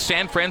 2 with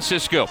San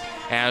Francisco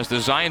as the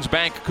Zions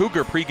Bank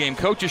Cougar pregame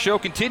coaches show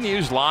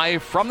continues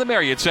live from the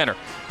Marriott Center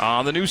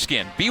on the new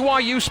skin,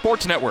 BYU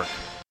Sports Network.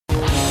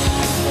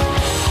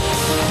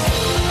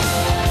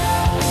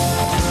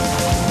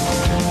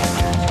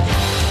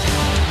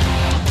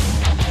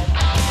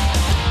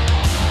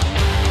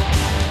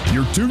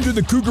 You're tuned to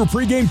the Cougar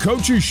Pregame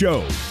Coaches Show.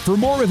 For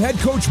more with head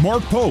coach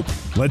Mark Pope,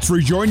 let's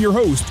rejoin your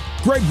host,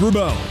 Greg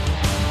Wrubell.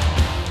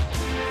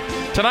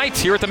 Tonight,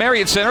 here at the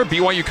Marriott Center,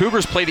 BYU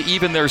Cougars play to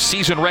even their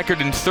season record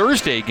in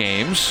Thursday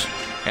games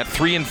at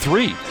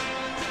 3-3.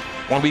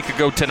 1 week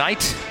ago tonight,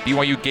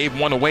 BYU gave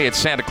one away at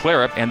Santa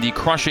Clara, and the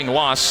crushing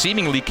loss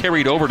seemingly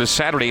carried over to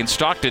Saturday in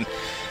Stockton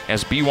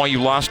as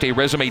BYU lost a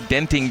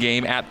resume-denting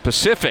game at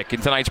Pacific. In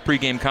tonight's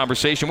pregame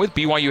conversation with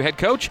BYU head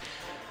coach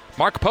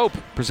Mark Pope,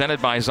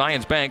 presented by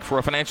Zions Bank for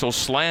a financial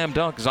slam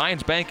dunk.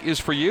 Zions Bank is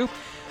for you.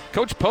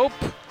 Coach Pope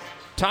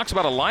talks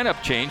about a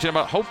lineup change and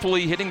about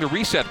hopefully hitting the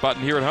reset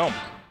button here at home.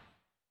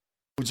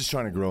 We're just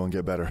trying to grow and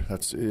get better.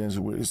 It's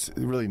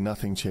really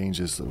nothing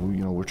changes.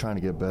 We're trying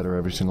to get better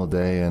every single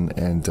day,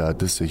 and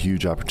this is a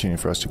huge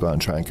opportunity for us to go out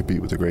and try and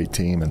compete with a great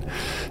team. And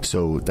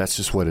so that's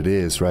just what it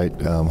is, right?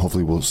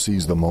 Hopefully we'll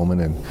seize the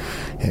moment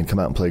and come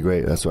out and play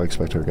great. That's what I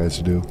expect our guys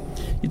to do.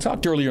 You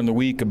talked earlier in the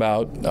week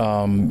about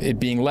it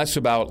being less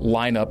about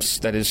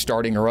lineups, that is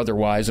starting or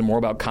otherwise, and more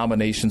about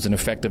combinations and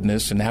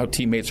effectiveness and how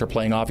teammates are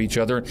playing off each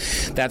other.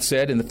 That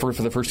said, for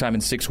the first time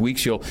in 6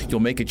 weeks, you'll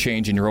make a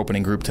change in your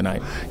opening group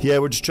tonight. Yeah,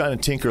 we're just trying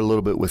to tinker a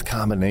little bit with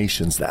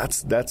combinations.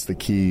 That's the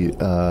key.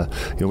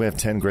 We have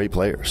 10 great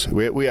players.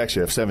 We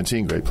actually have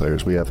 17 great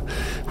players. We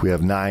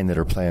have 9 that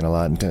are playing a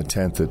lot, and a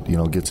 10th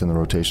that gets in the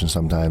rotation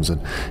sometimes,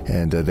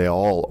 and they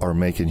all are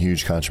making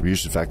huge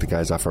contributions. In fact, the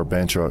guys off our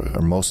bench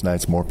are most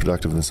nights more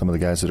productive than some of the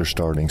guys that are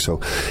starting. So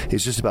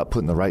it's just about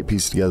putting the right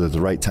piece together at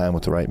the right time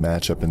with the right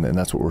matchup, and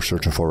that's what we're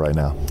searching for right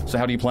now. So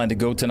how do you plan to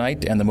go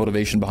tonight, and the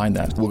motivation behind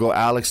that? We'll go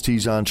Alex,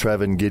 Tijon,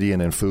 Trevin,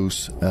 Gideon, and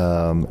Foose,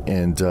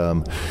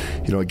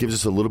 it gives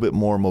us a little bit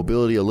more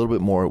mobility, a little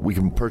bit more. We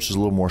can purchase a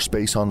little more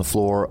space on the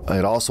floor.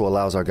 It also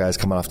allows our guys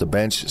coming off the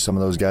bench. Some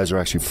of those guys are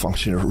actually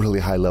functioning at a really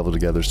high level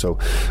together. So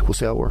we'll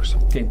see how it works.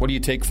 Okay, what do you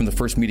take from the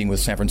first meeting with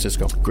San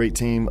Francisco? Great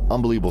team,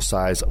 unbelievable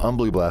size,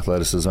 unbelievable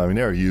athleticism. I mean,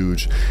 they're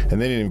huge, and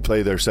they didn't even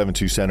play their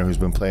 7-2 center, who's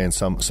been playing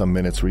some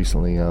minutes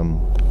recently.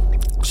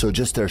 So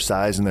just their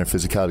size and their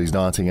physicality is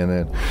daunting,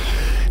 and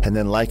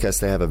then like us,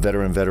 they have a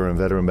veteran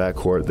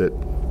backcourt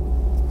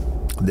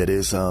that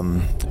is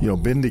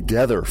been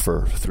together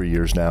for 3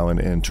 years now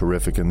and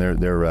terrific, and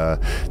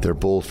they're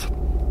both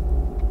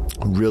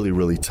really,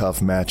 really tough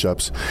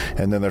matchups.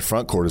 And then their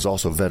front court is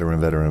also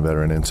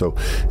veteran. And so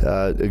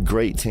a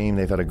great team.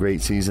 They've had a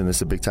great season. This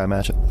is a big-time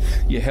matchup.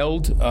 You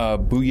held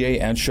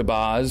Bouye and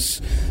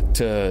Shabazz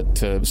to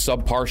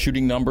subpar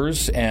shooting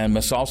numbers, and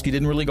Massalski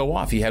didn't really go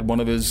off. He had one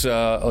of his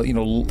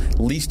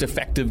least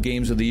effective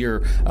games of the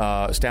year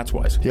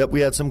stats-wise. Yep,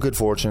 we had some good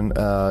fortune.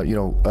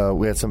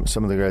 We had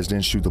some of the guys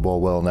didn't shoot the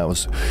ball well, and that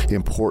was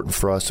important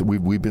for us.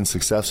 We've been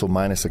successful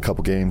minus a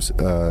couple games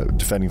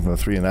defending from the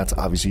three, and that's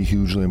obviously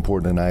hugely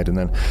important tonight. And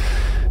then,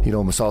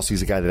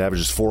 Massalski's a guy that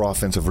averages 4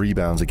 offensive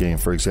rebounds a game,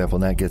 for example,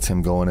 and that gets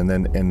him going. And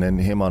then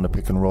him on the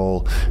pick and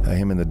roll,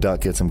 him in the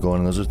duck gets him going.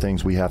 And those are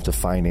things we have to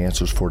find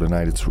answers for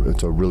tonight.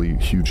 It's a really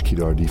huge key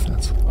to our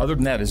defense. Other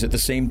than that, is it the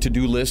same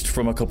to-do list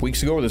from a couple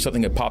weeks ago, or there's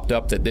something that popped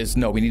up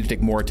that we need to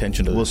take more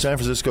attention to this? Well, San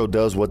Francisco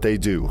does what they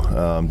do.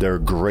 They're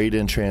great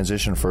in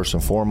transition, first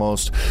and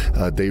foremost.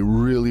 They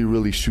really,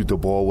 really shoot the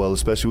ball well,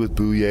 especially with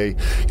Bouye.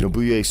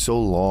 Bouye is so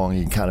long,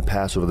 he can kind of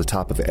pass over the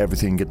top of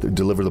everything,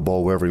 deliver the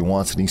ball wherever he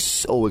wants, and he's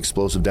so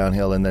explosive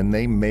downhill. And then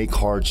they make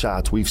hard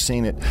shots. We've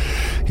seen it.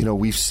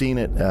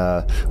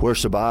 Where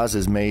Shabazz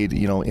has made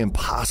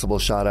impossible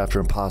shot after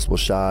impossible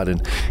shot,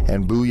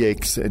 and Bouye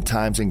at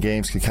times in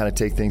games can kind of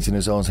take things in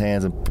his own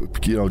hands and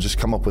just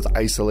come up with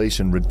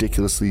isolation,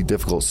 ridiculously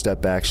difficult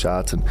step back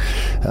shots.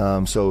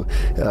 And so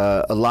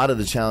a lot of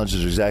the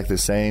challenges are exactly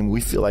the same.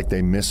 We feel like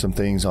they missed some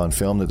things on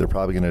film that they're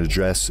probably going to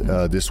address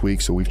this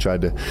week. So we've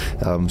tried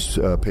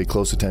to pay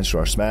close attention to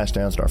our smash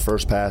downs and our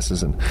first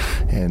passes,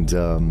 and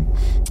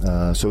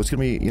so it's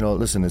going to be,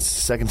 listen, it's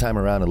the second time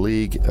around the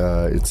league.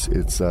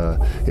 It's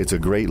a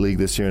great league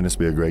this year, and this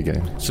will be a great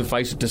game.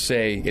 Suffice it to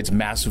say, it's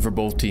massive for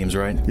both teams,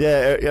 right?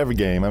 Yeah, every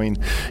game. I mean,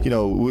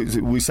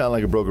 we sound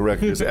like a broken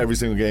record because every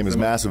single game is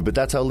massive, but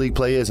that's how league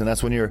play is, and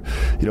that's when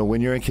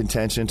you're in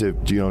contention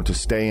to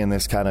stay in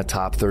this kind of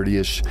top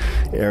 30-ish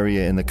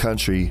area in the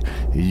country.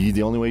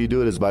 The only way you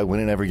do it is by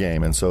winning every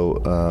game, and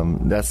so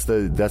that's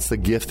the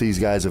gift these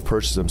guys have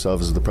purchased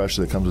themselves, is the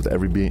pressure that comes with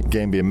every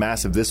game being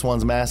massive. This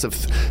one's massive.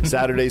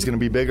 Saturday's going to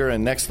be bigger,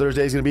 and next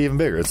Thursday's going to be even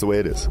bigger. It's the way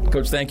it is.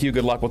 Coach, thank you.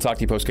 Good luck. We'll talk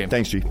to you post-game.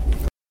 Thanks, G.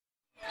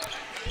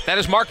 That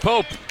is Mark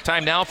Pope.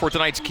 Time now for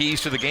tonight's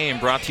Keys to the Game,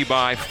 brought to you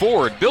by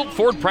Ford. Built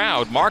Ford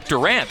proud. Mark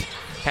Durant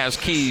has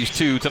keys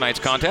to tonight's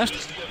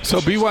contest. So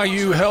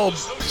BYU held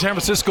San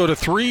Francisco to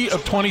 3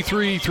 of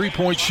 23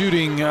 three-point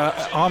shooting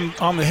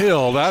on the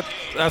hill.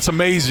 That's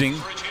amazing,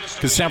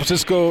 because San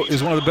Francisco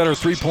is one of the better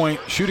three-point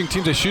shooting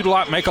teams. They shoot a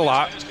lot, make a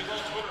lot.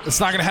 It's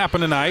not going to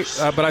happen tonight,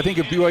 but I think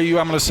if BYU,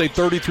 I'm going to say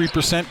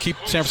 33%, keep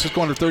San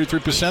Francisco under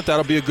 33%,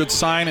 that'll be a good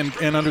sign,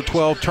 and under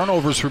 12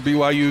 turnovers for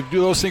BYU. Do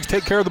those things,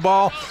 take care of the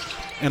ball,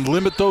 and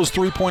limit those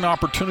three-point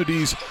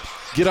opportunities,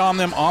 get on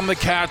them on the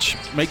catch,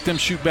 make them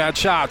shoot bad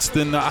shots,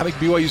 then I think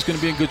BYU is going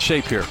to be in good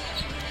shape here.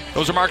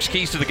 Those are Mark's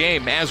keys to the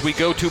game. As we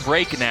go to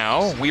break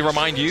now, we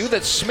remind you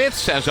that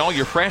Smith's has all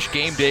your fresh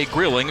game day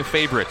grilling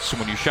favorites.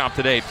 When you shop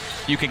today,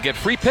 you can get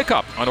free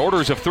pickup on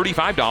orders of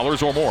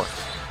 $35 or more.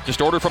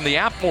 Just order from the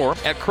app or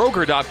at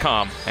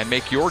Kroger.com and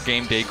make your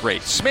game day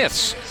great.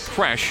 Smith's,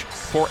 fresh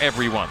for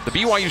everyone. The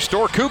BYU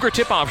Store Cougar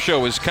Tip-Off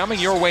Show is coming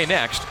your way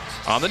next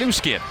on the new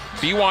skin,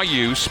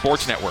 BYU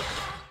Sports Network.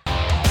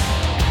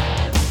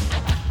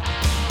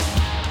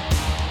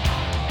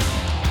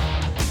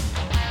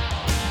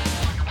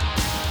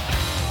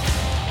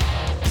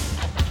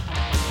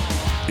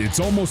 It's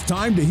almost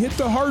time to hit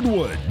the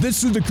hardwood.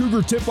 This is the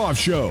Cougar Tip-Off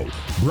Show,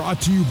 brought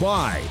to you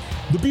by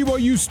the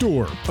BYU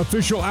Store,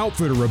 official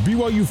outfitter of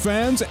BYU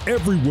fans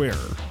everywhere.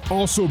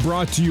 Also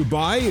brought to you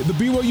by the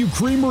BYU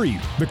Creamery,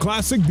 the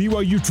classic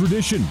BYU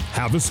tradition.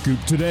 Have a scoop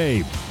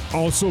today.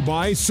 Also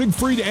by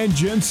Siegfried and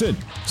Jensen.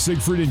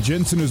 Siegfried and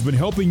Jensen has been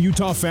helping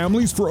Utah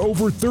families for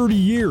over 30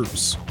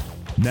 years.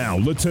 Now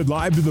let's head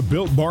live to the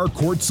Built Bar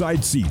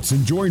courtside seats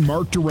and join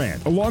Mark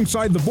Durant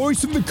alongside the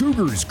voice of the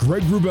Cougars,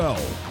 Greg Wrubell.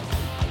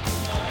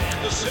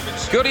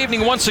 Good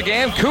evening once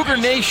again, Cougar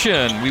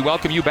Nation. We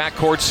welcome you back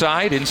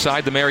courtside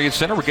inside the Marriott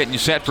Center. We're getting you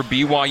set for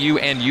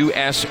BYU and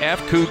USF.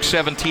 Cougs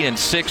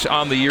 17-6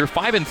 on the year,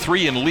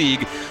 5-3 in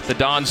league. The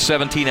Dons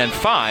 17-5,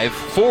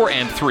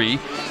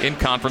 4-3 in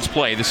conference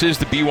play. This is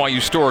the BYU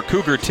Store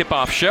Cougar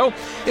Tip-Off Show.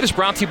 It is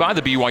brought to you by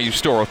the BYU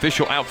Store,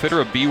 official outfitter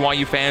of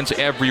BYU fans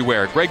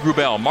everywhere. Greg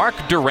Wrubell, Mark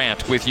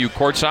Durant with you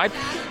courtside.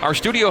 Our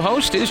studio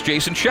host is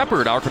Jason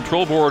Shepard. Our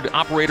control board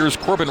operators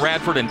Corbin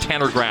Radford and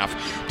Tanner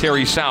Graff.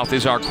 Terry South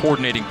is our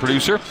coordinating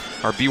producer.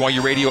 Our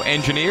BYU radio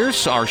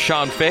engineers are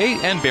Sean Fay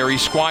and Barry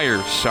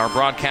Squires. Our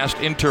broadcast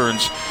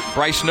interns,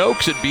 Bryce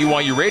Noakes at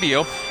BYU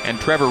Radio and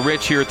Trevor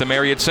Rich here at the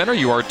Marriott Center.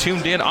 You are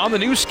tuned in on the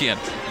new skin,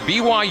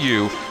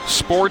 BYU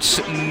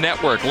Sports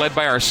Network, led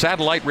by our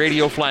satellite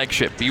radio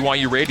flagship,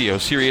 BYU Radio,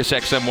 Sirius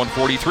XM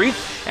 143,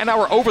 and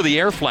our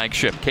over-the-air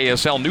flagship,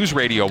 KSL News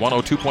Radio,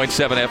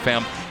 102.7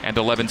 FM and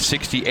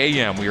 1160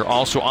 AM. We are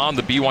also on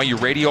the BYU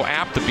Radio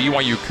app, the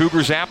BYU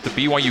Cougars app, the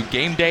BYU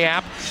Game Day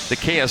app, the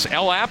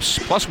KSL apps,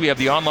 plus we have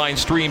the online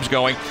streams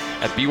going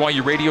at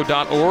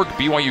BYURadio.org,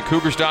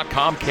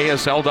 BYUCougars.com,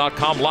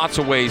 KSL.com. Lots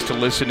of ways to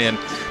listen in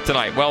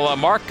tonight. Well,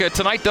 Mark,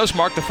 tonight does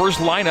mark the first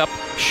lineup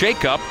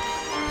shakeup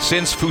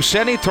Since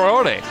Fousseyni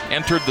Traore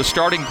entered the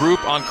starting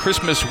group on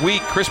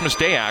Christmas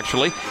Day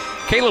actually,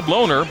 Caleb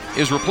Lohner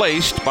is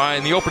replaced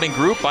in the opening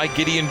group by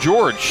Gideon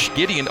George.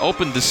 Gideon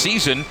opened the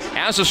season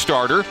as a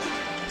starter.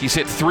 He's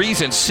hit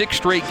threes in 6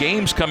 straight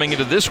games coming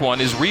into this one.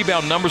 His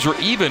rebound numbers are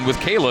even with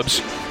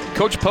Caleb's.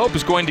 Coach Pope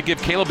is going to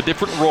give Caleb a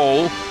different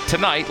role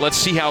tonight. Let's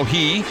see how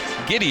he,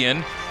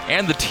 Gideon,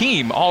 and the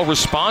team all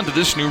respond to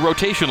this new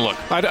rotation look.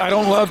 I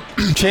don't love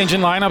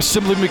changing lineups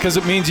simply because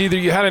it means either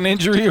you had an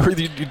injury or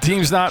your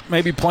team's not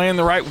maybe playing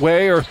the right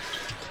way.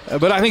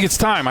 But I think it's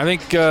time. I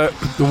think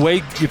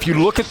if you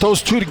look at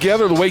those two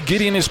together, the way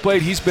Gideon has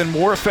played, he's been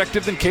more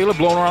effective than Caleb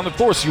Lohner on the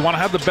floor. So you want to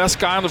have the best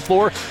guy on the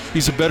floor.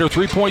 He's a better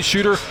three-point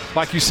shooter.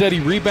 Like you said, he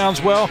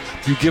rebounds well.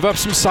 You give up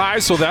some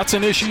size, so that's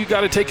an issue you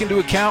got to take into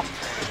account.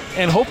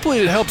 And hopefully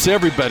it helps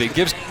everybody. It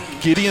gives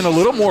Gideon a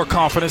little more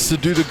confidence to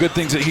do the good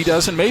things that he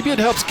does, and maybe it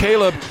helps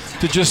Caleb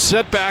to just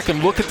sit back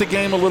and look at the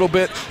game a little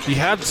bit. He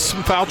had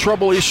some foul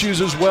trouble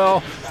issues as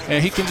well,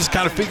 and he can just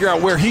kind of figure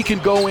out where he can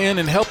go in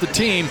and help the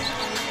team.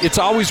 It's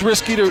always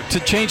risky to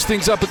change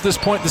things up at this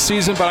point in the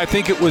season, but I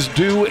think it was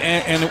due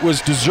and it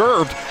was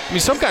deserved. I mean,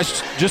 some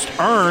guys just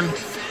earn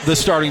the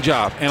starting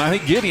job, and I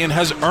think Gideon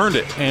has earned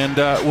it, and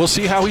we'll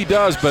see how he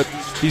does, but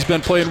he's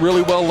been playing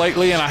really well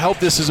lately, and I hope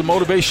this is a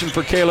motivation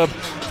for Caleb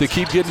to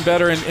keep getting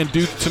better and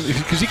do some,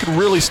 because he can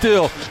really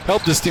still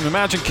help this team.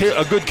 Imagine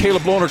a good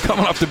Caleb Lohner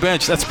coming off the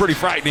bench. That's pretty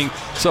frightening.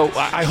 So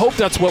I hope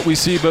that's what we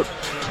see, but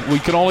we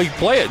can only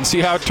play it and see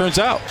how it turns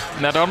out.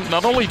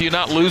 Not only do you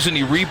not lose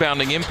any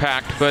rebounding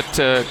impact, but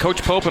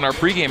Coach Pope in our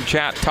pregame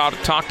chat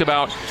talked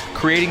about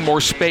creating more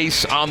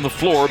space on the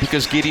floor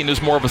because Gideon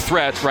is more of a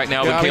threat right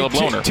now than Caleb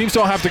Lohner. Teams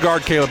don't have to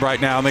guard Caleb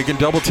right now, and they can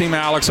double-team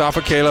Alex off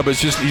of Caleb.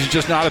 He's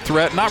just not a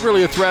threat. Not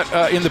really a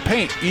threat in the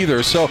paint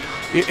either. So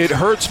it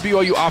hurts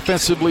BYU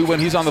offensively when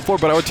he's on the floor.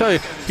 But I would tell you,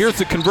 here's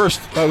the converse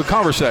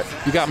set.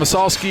 You got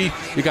Masalski,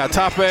 you got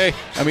Tape.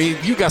 I mean,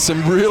 you got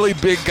some really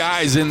big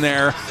guys in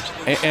there.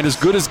 And as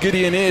good as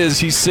Gideon is,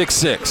 he's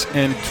 6'6",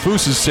 and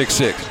Foose is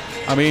 6'6".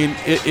 I mean,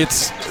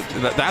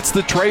 that's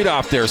the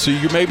trade-off there. So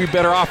you may be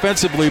better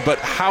offensively, but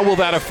how will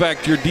that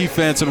affect your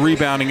defense and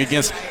rebounding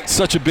against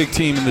such a big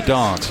team in the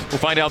Dons? We'll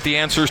find out the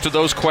answers to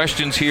those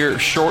questions here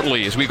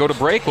shortly. As we go to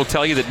break, we'll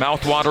tell you that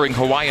mouth-watering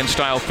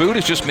Hawaiian-style food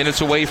is just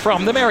minutes away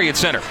from the Marriott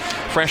Center.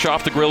 Fresh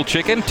off the grilled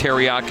chicken,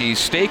 teriyaki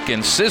steak,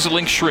 and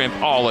sizzling shrimp,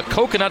 all at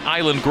Coconut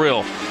Island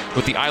Grill.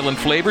 With the island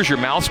flavors your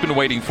mouth's been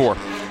waiting for.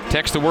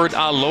 Text the word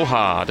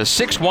ALOHA to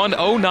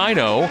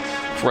 61090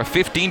 for a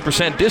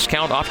 15%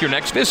 discount off your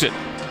next visit.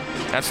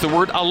 That's the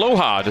word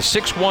ALOHA to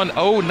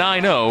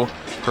 61090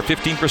 for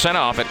 15%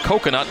 off at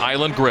Coconut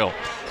Island Grill.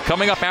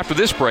 Coming up after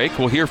this break,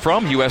 we'll hear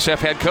from USF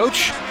head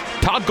coach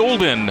Todd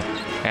Golden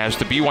as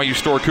the BYU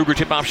Store Cougar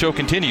Tip-Off Show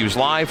continues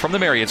live from the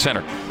Marriott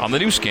Center on the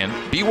new skin,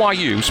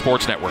 BYU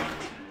Sports Network.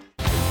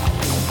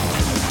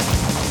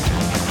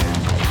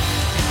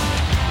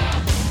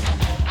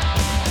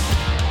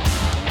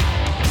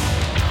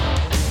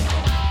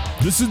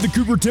 This is the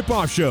Cougar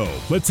Tip-Off Show.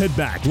 Let's head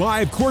back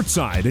live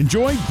courtside and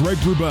join Greg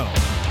Wrubell.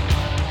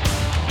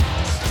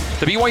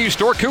 The BYU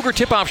Store Cougar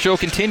Tip-Off Show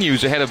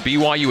continues ahead of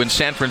BYU in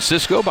San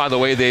Francisco. By the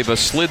way, they've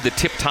slid the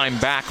tip time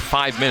back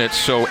 5 minutes,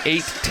 so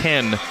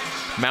 8:10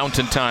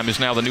 Mountain Time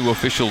is now the new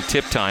official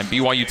tip time.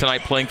 BYU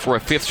tonight playing for a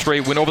 5th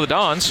straight win over the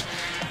Dons.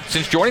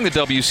 Since joining the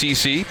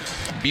WCC,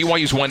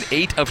 BYU's won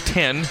 8 of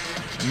 10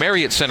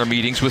 Marriott Center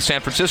meetings with San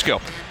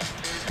Francisco.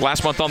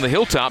 Last month on the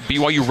Hilltop,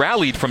 BYU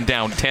rallied from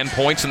down 10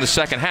 points in the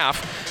second half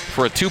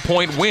for a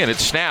 2-point win. It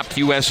snapped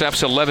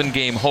USF's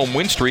 11-game home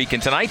win streak,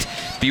 and tonight,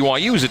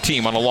 BYU is a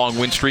team on a long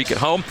win streak at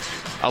home.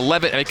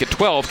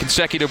 12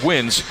 consecutive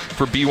wins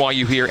for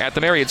BYU here at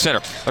the Marriott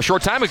Center. A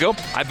short time ago,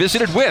 I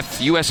visited with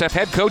USF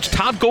head coach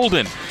Todd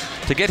Golden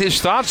to get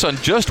his thoughts on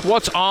just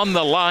what's on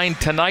the line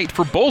tonight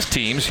for both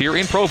teams here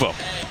in Provo.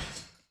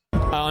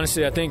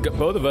 Honestly, I think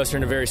both of us are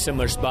in a very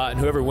similar spot, and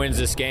whoever wins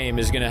this game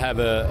is going to have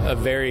a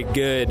very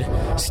good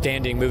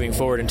standing moving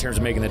forward in terms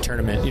of making the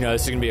tournament. You know,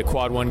 this is going to be a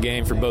quad one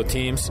game for both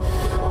teams,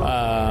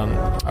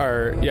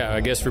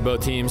 I guess for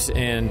both teams,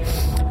 and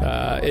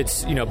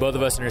it's, you know, both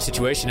of us in a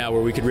situation now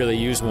where we could really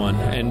use one,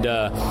 and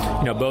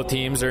both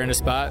teams are in a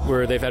spot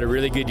where they've had a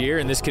really good year,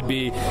 and this could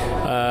be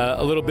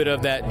a little bit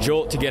of that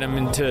jolt to get them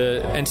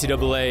into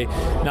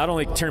NCAA, not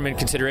only tournament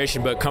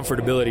consideration, but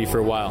comfortability for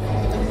a while.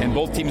 And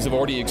both teams have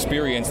already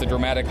experienced the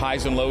dramatic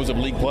highs and lows of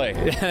league play.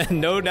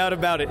 No doubt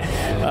about it.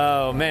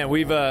 Oh man,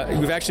 we've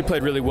actually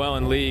played really well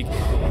in league.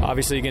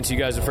 Obviously against you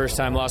guys the first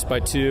time, lost by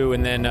 2,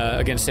 and then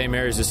against St.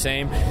 Mary's the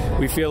same.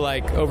 We feel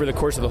like over the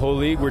course of the whole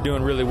league we're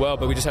doing really well,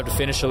 but we just have to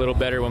finish a little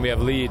better when we have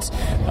leads.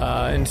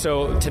 And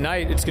so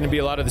tonight it's going to be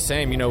a lot of the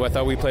same. You know, I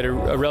thought we played a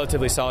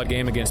relatively solid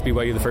game against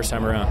BYU the first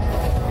time around.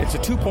 It's a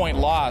 2-point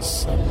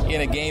loss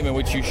in a game in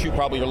which you shoot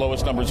probably your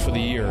lowest numbers for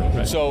the year.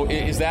 Right. So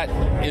is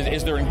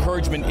there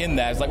encouragement in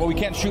that? It's like, well, we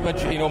can't shoot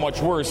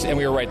much worse, and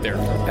we they're right there.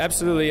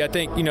 Absolutely. I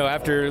think,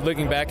 after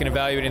looking back and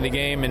evaluating the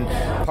game, and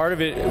part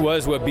of it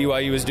was what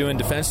BYU was doing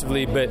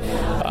defensively, but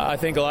I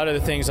think a lot of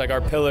the things like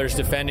our pillars,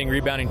 defending,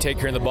 rebounding, take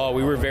care of the ball,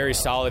 we were very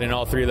solid in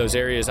all three of those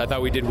areas. I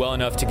thought we did well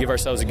enough to give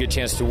ourselves a good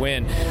chance to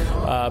win,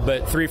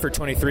 but 3 for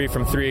 23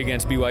 from 3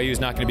 against BYU is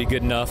not going to be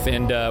good enough,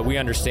 and we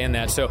understand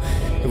that. So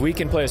if we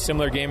can play a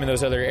similar game in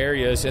those other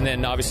areas and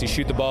then obviously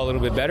shoot the ball a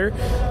little bit better,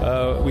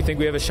 we think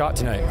we have a shot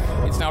tonight.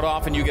 It's not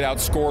often you get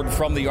outscored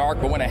from the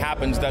arc, but when it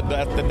happens,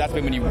 that's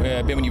been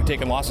when you've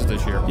taken losses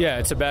this year. Yeah,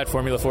 it's a bad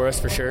formula for us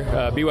for sure.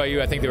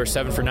 BYU, I think they were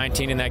 7 for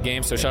 19 in that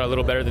game, so shot a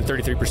little better than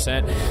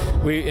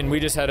 33%. We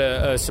just had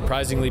a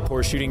surprisingly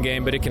poor shooting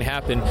game, but it can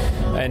happen.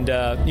 And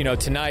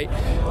tonight,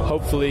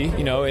 hopefully,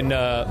 in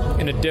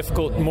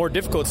a more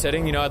difficult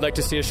setting, I'd like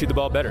to see us shoot the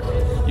ball better.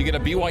 You get a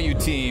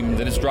BYU team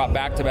that has dropped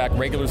back-to-back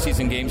regular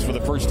season games for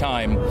the first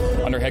time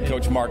under head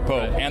coach Mark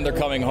Pope, and they're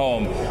coming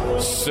home.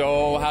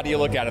 So how do you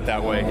look at it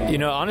that way?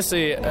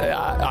 Honestly,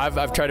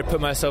 I've tried to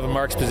put myself in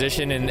Mark's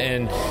position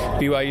and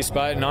BYU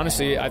spot, and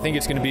honestly, I think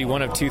it's going to be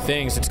one of two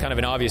things. It's kind of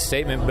an obvious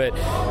statement, but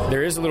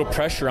there is a little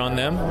pressure on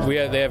them.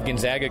 They have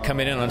Gonzaga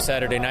coming in on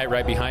Saturday night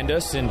right behind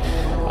us, and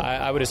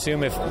I would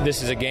assume if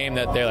this is a game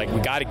that they're like, we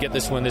got to get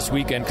this one this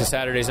weekend because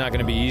Saturday's not going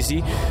to be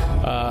easy.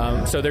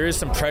 So there is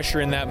some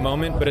pressure in that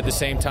moment, but at the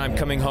same time,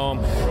 coming home,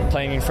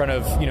 playing in front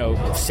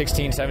of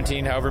 16,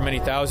 17, however many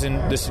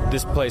thousand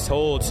this place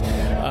holds,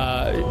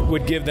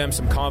 would give them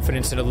some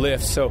confidence and a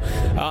lift. So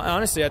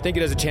honestly, I think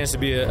it has a chance to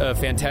be a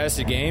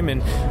fantastic game,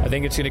 and I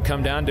think it's going to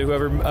come down to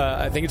whoever.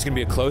 I think it's going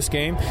to be a close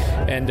game,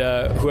 and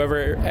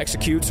whoever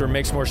executes or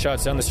makes more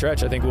shots down the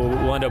stretch, I think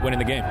we'll end up winning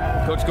the game.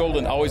 Coach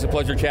Golden, always a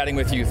pleasure chatting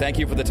with you. Thank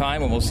you for the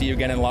time, and we'll see you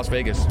again in Las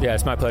Vegas. Yeah,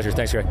 it's my pleasure.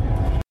 Thanks, Greg.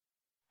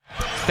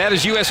 That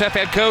is USF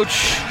head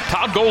coach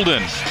Todd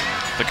Golden.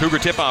 The Cougar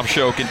Tip-Off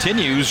Show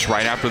continues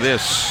right after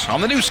this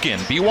on the new skin,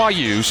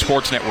 BYU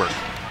Sports Network.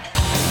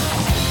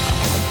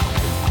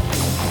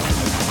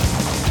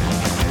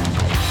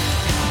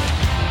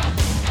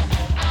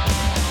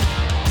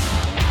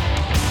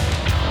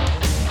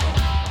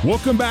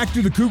 Welcome back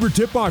to the Cougar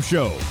Tip-Off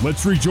Show.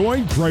 Let's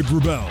rejoin Craig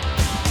Wrubell.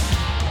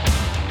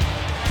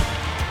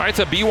 All right,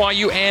 so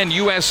BYU and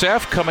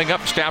USF coming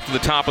up just after the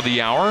top of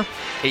the hour.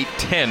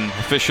 8:10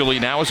 officially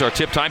now is our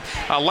tip time.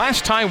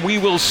 Last time we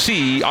will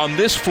see on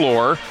this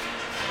floor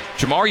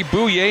Jamari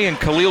Bouye and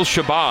Khalil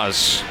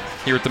Shabazz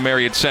here at the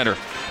Marriott Center.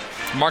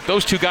 Mark,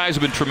 those two guys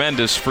have been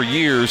tremendous for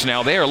years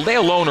now. They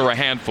alone are a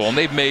handful, and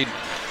they've made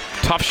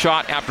tough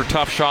shot after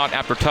tough shot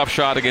after tough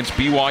shot against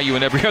BYU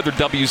and every other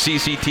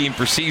WCC team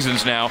for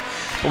seasons now.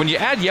 But when you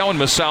add Yohan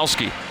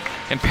Masalski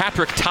and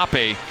Patrick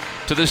Tape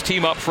to this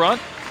team up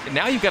front,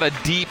 now you've got a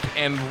deep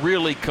and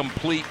really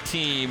complete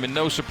team, and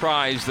no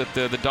surprise that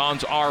the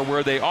Dons are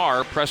where they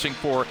are, pressing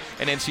for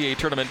an NCAA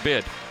tournament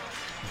bid.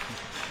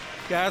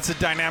 Yeah, it's a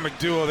dynamic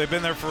duo. They've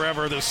been there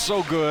forever. They're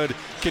so good.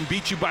 Can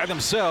beat you by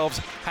themselves.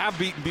 Have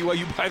beaten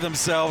BYU by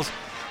themselves.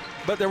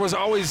 But they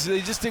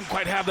just didn't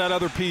quite have that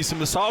other piece.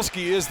 And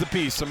Masalski is the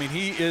piece. I mean,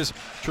 he is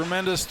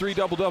tremendous. 3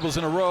 double-doubles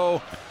in a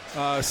row.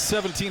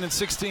 17 and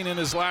 16 in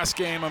his last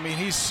game. I mean,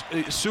 he's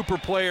a super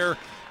player.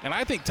 And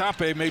I think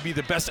Tape may be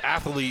the best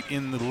athlete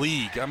in the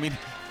league. I mean,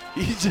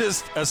 he's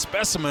just a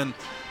specimen.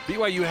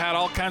 BYU had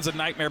all kinds of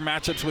nightmare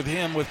matchups with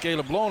him, with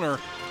Caleb Lohner.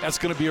 That's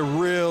going to be a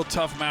real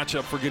tough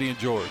matchup for Gideon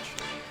George.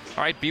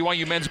 All right,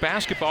 BYU men's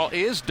basketball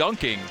is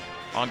dunking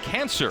on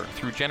cancer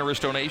through generous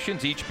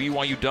donations. Each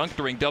BYU dunk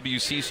during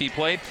WCC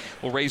play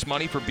will raise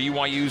money for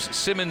BYU's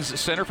Simmons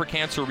Center for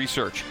Cancer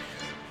Research.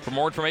 For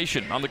more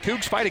information on the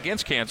Cougs' fight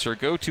against cancer,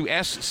 go to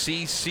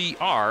sccr@chem,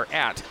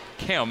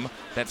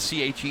 that's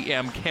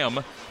CHEM,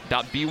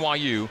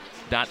 chem.byu.edu.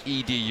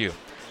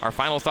 Our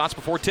final thoughts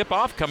before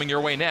tip-off coming your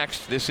way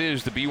next. This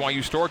is the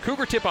BYU Store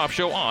Cougar Tip-Off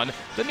Show on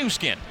the new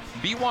skin,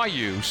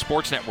 BYU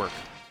Sports Network.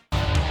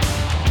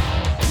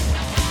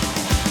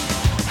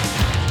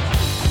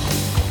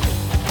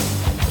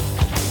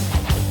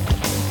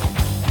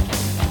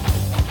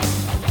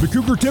 The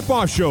Cougar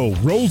Tip-Off Show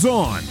rolls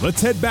on.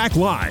 Let's head back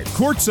live,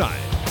 courtside.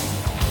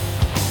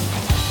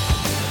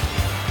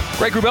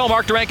 Greg Wrubell,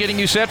 Mark Durant getting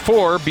you set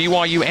for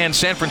BYU and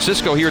San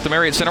Francisco here at the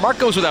Marriott Center. Mark,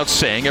 goes without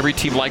saying, every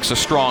team likes a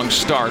strong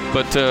start,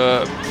 but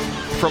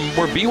from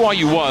where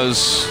BYU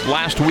was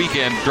last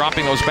weekend,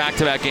 dropping those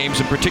back-to-back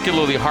games in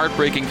particularly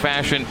heartbreaking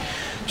fashion,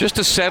 just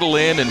to settle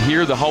in and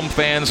hear the home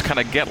fans kind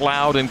of get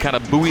loud and kind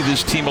of buoy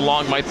this team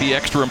along might be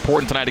extra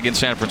important tonight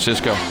against San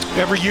Francisco.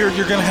 Every year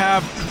you're going to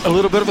have a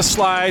little bit of a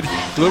slide,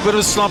 a little bit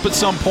of a slump at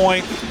some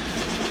point.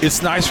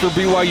 It's nice for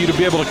BYU to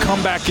be able to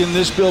come back in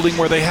this building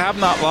where they have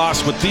not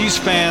lost with these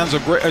fans,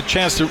 a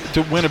chance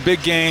to win a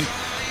big game.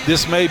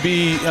 This may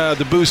be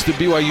the boost that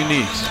BYU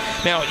needs.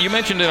 Now, you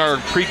mentioned in our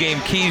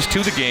pregame keys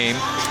to the game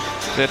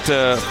that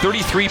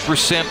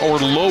 33% or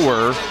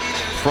lower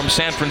from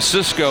San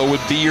Francisco would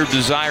be your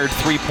desired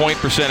three-point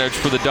percentage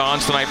for the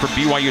Dons tonight for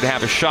BYU to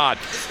have a shot.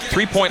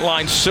 Three-point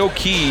line so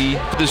key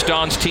for this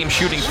Dons team,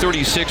 shooting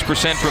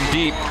 36% from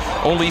deep.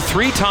 Only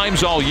 3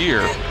 times all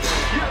year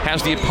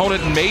has the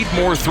opponent made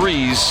more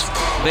threes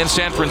than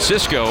San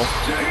Francisco,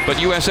 but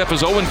USF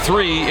is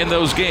 0-3 in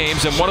those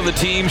games, and one of the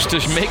teams to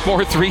make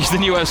more threes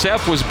than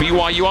USF was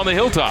BYU on the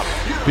Hilltop.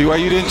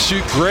 BYU didn't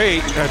shoot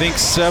great. I think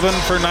 7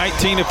 for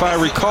 19 if I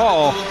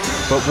recall,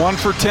 but 1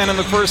 for 10 in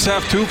the first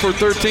half, 2 for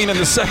 13 in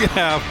the second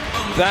half.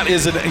 That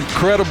is an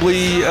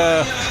incredibly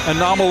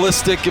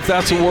anomalistic, if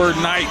that's a word,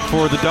 night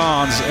for the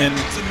Dons. And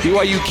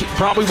BYU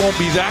probably won't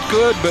be that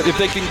good, but if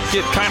they can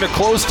get kind of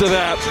close to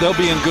that, they'll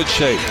be in good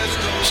shape.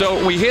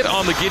 So we hit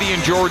on the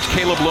Gideon George,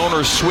 Caleb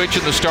Lohner switch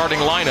in the starting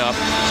lineup.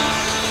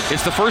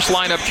 It's the first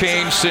lineup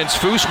change since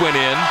Foose went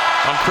in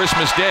on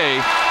Christmas Day.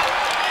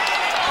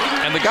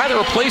 And the guy that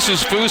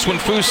replaces Foose when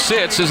Foose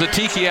sits is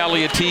Atiki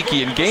Ali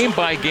Atiki. And game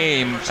by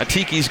game,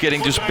 Atiki's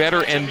getting just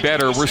better and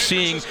better. We're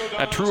seeing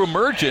a true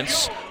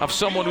emergence of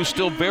someone who's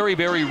still very,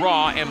 very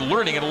raw and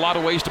learning in a lot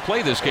of ways to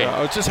play this game.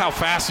 Just how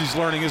fast he's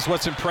learning is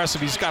what's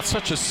impressive. He's got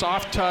such a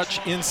soft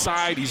touch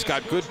inside. He's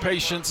got good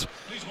patience.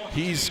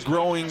 He's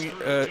growing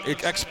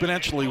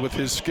exponentially with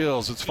his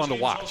skills. It's fun to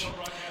watch.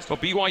 Well,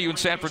 BYU and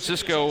San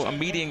Francisco, a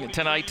meeting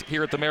tonight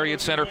here at the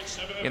Marriott Center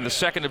in the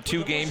second of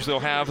 2 games they'll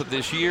have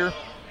this year.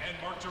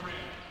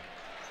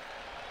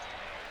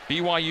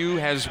 BYU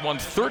has won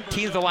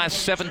 13 of the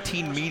last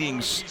 17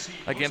 meetings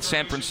against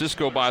San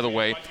Francisco, by the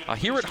way.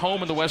 Here at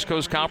home in the West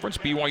Coast Conference,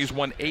 BYU's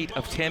won 8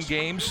 of 10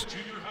 games.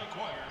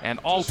 And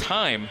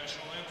all-time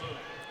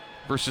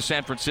versus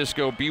San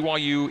Francisco,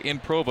 BYU in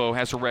Provo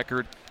has a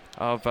record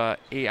of,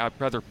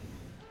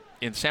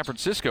 in San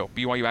Francisco,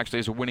 BYU actually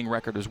has a winning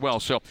record as well.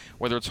 So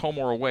whether it's home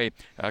or away,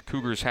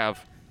 Cougars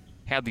have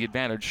had the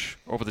advantage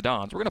over the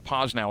Dons. We're going to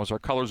pause now as our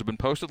colors have been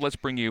posted. Let's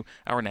bring you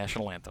our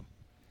national anthem.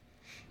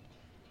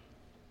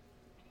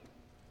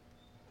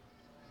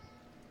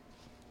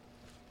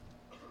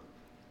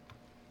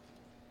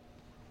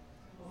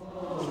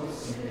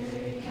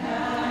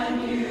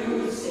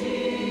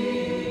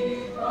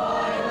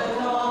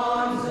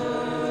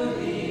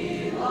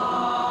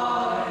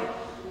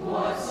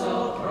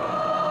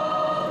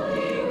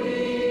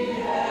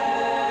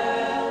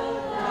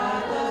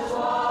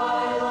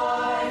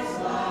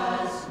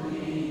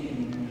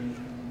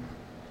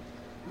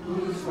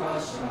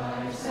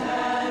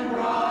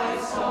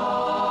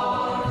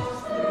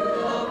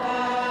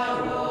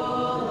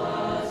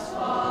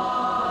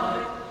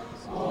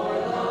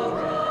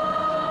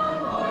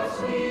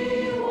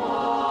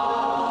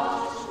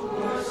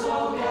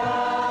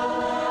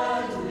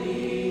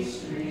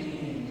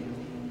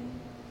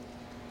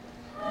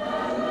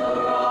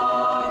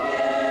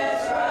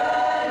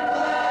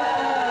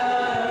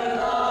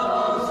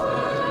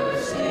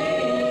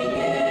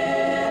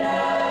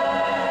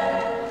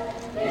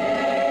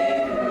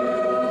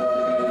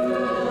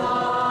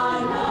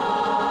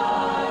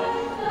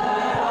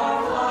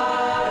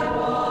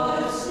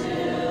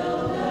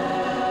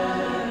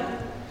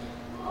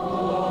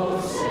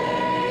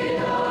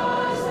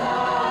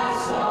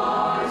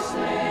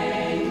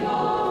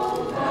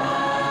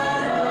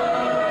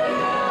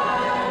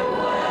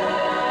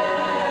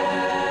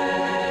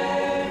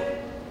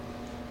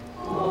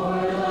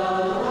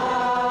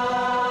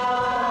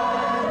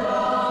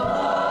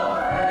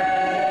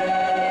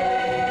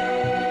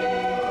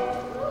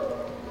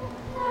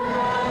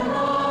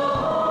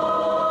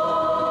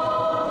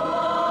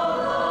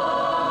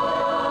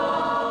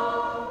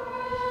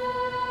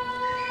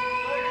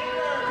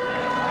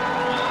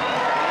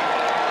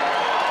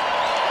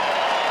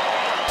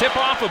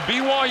 Tip-off of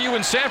BYU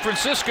and San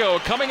Francisco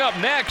coming up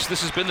next.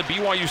 This has been the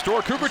BYU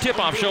Store Cougar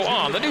Tip-Off Show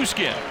on the new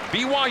skin,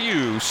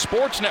 BYU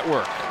Sports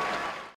Network.